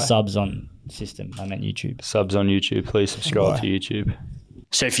 Goodbye. Not subs on system. I meant YouTube. Subs on YouTube. Please subscribe to YouTube.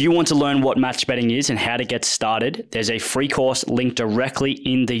 So if you want to learn what match betting is and how to get started, there's a free course linked directly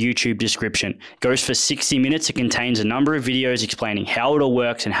in the YouTube description. It goes for 60 minutes. It contains a number of videos explaining how it all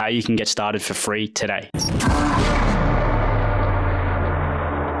works and how you can get started for free today.